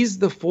 he's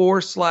the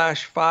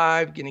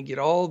 4/5, going to get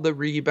all the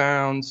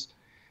rebounds.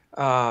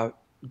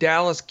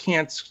 Dallas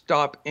can't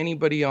stop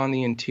anybody on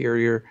the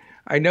interior.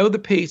 I know the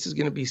pace is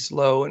going to be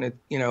slow, and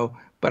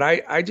but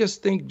I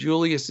just think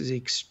Julius is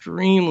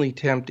extremely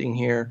tempting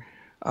here.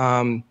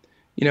 I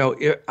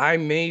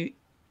may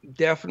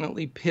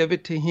definitely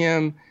pivot to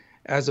him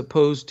as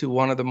opposed to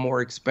one of the more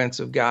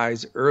expensive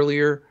guys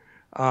earlier.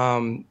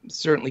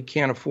 Certainly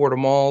can't afford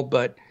them all,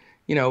 but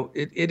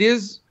it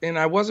is, and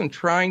I wasn't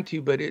trying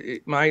to, but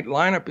my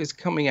lineup is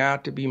coming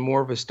out to be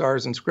more of a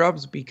stars and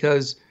scrubs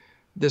because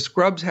the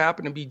scrubs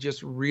happen to be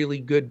just really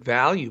good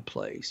value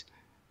plays.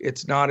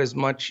 It's not as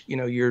much,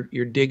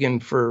 you're digging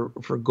for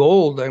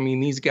gold. I mean,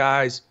 these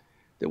guys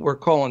that we're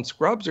calling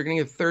scrubs are going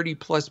to get 30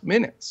 plus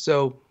minutes.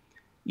 So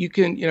you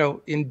can,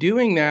 in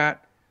doing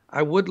that,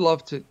 I would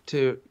love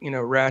to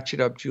ratchet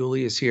up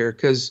Julius here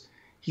because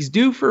he's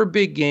due for a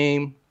big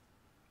game.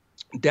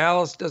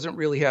 Dallas doesn't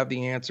really have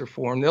the answer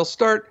for him. They'll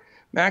start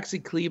Maxi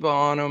Kleba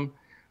on him,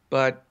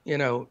 but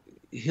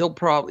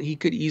he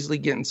could easily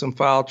get in some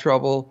foul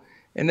trouble.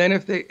 And then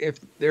if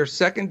their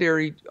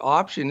secondary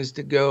option is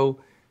to go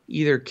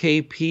either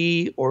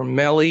KP or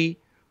Melly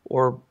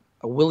or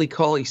a Willie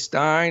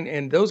Cauley-Stein,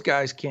 and those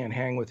guys can't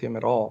hang with him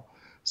at all.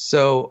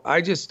 So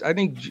I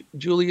think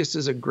Julius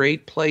is a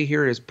great play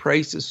here. His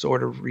price is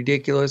sort of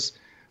ridiculous,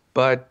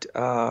 but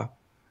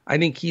I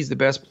think he's the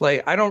best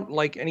play. I don't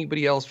like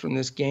anybody else from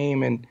this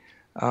game. And,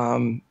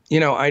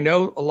 I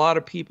know a lot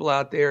of people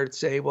out there that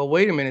say, well,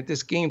 wait a minute,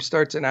 this game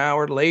starts an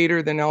hour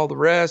later than all the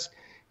rest.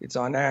 It's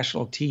on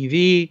national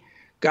TV.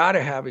 Got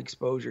to have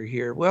exposure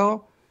here.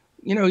 Well,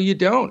 you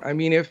don't. I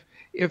mean, if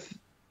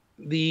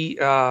the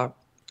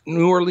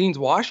New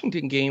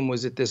Orleans-Washington game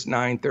was at this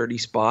 9:30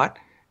 spot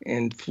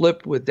and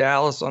flipped with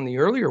Dallas on the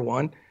earlier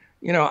one,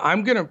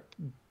 I'm going to,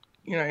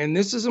 and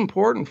this is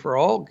important for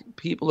all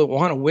people that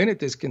want to win at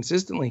this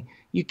consistently.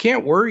 You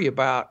can't worry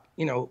about,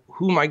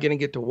 who am I going to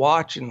get to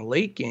watch in the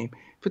late game?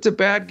 If it's a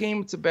bad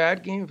game, it's a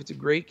bad game. If it's a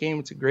great game,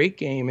 it's a great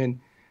game. And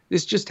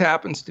this just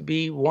happens to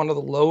be one of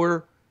the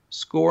lower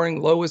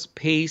scoring, lowest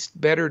paced,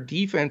 better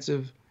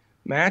defensive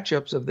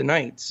matchups of the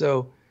night.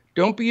 So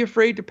don't be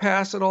afraid to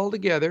pass it all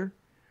together.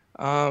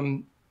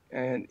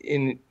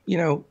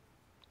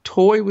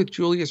 Toy with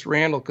Julius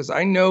Randle, because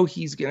I know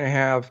he's going to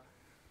have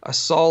a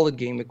solid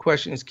game. The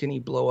question is, can he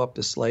blow up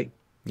the slate?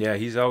 Yeah,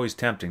 he's always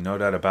tempting, no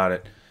doubt about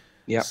it.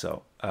 Yeah.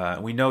 So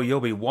we know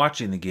you'll be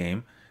watching the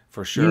game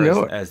for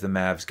sure as the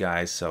Mavs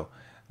guys. So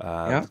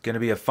it's going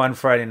to be a fun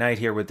Friday night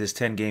here with this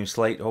 10-game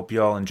slate. Hope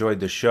you all enjoyed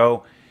the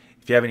show.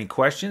 If you have any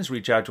questions,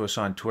 reach out to us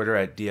on Twitter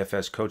at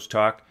DFS Coach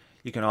Talk.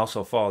 You can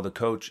also follow the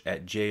coach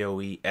at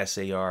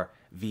JOESARVADI.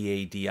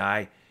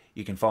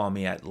 You can follow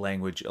me at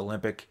Language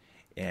Olympic.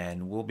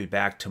 And we'll be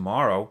back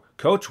tomorrow.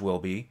 Coach will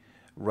be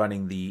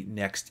running the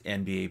next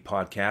NBA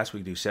podcast.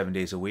 We do 7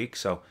 days a week.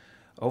 So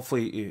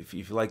hopefully, if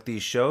you like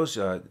these shows,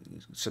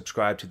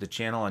 subscribe to the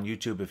channel on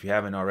YouTube if you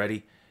haven't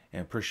already.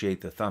 And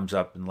appreciate the thumbs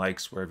up and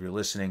likes wherever you're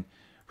listening.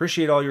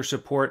 Appreciate all your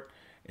support.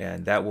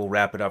 And that will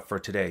wrap it up for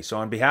today. So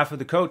on behalf of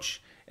the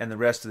coach and the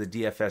rest of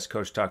the DFS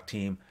Coach Talk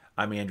team,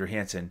 I'm Andrew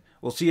Hansen.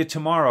 We'll see you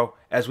tomorrow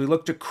as we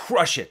look to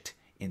crush it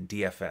in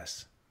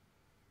DFS.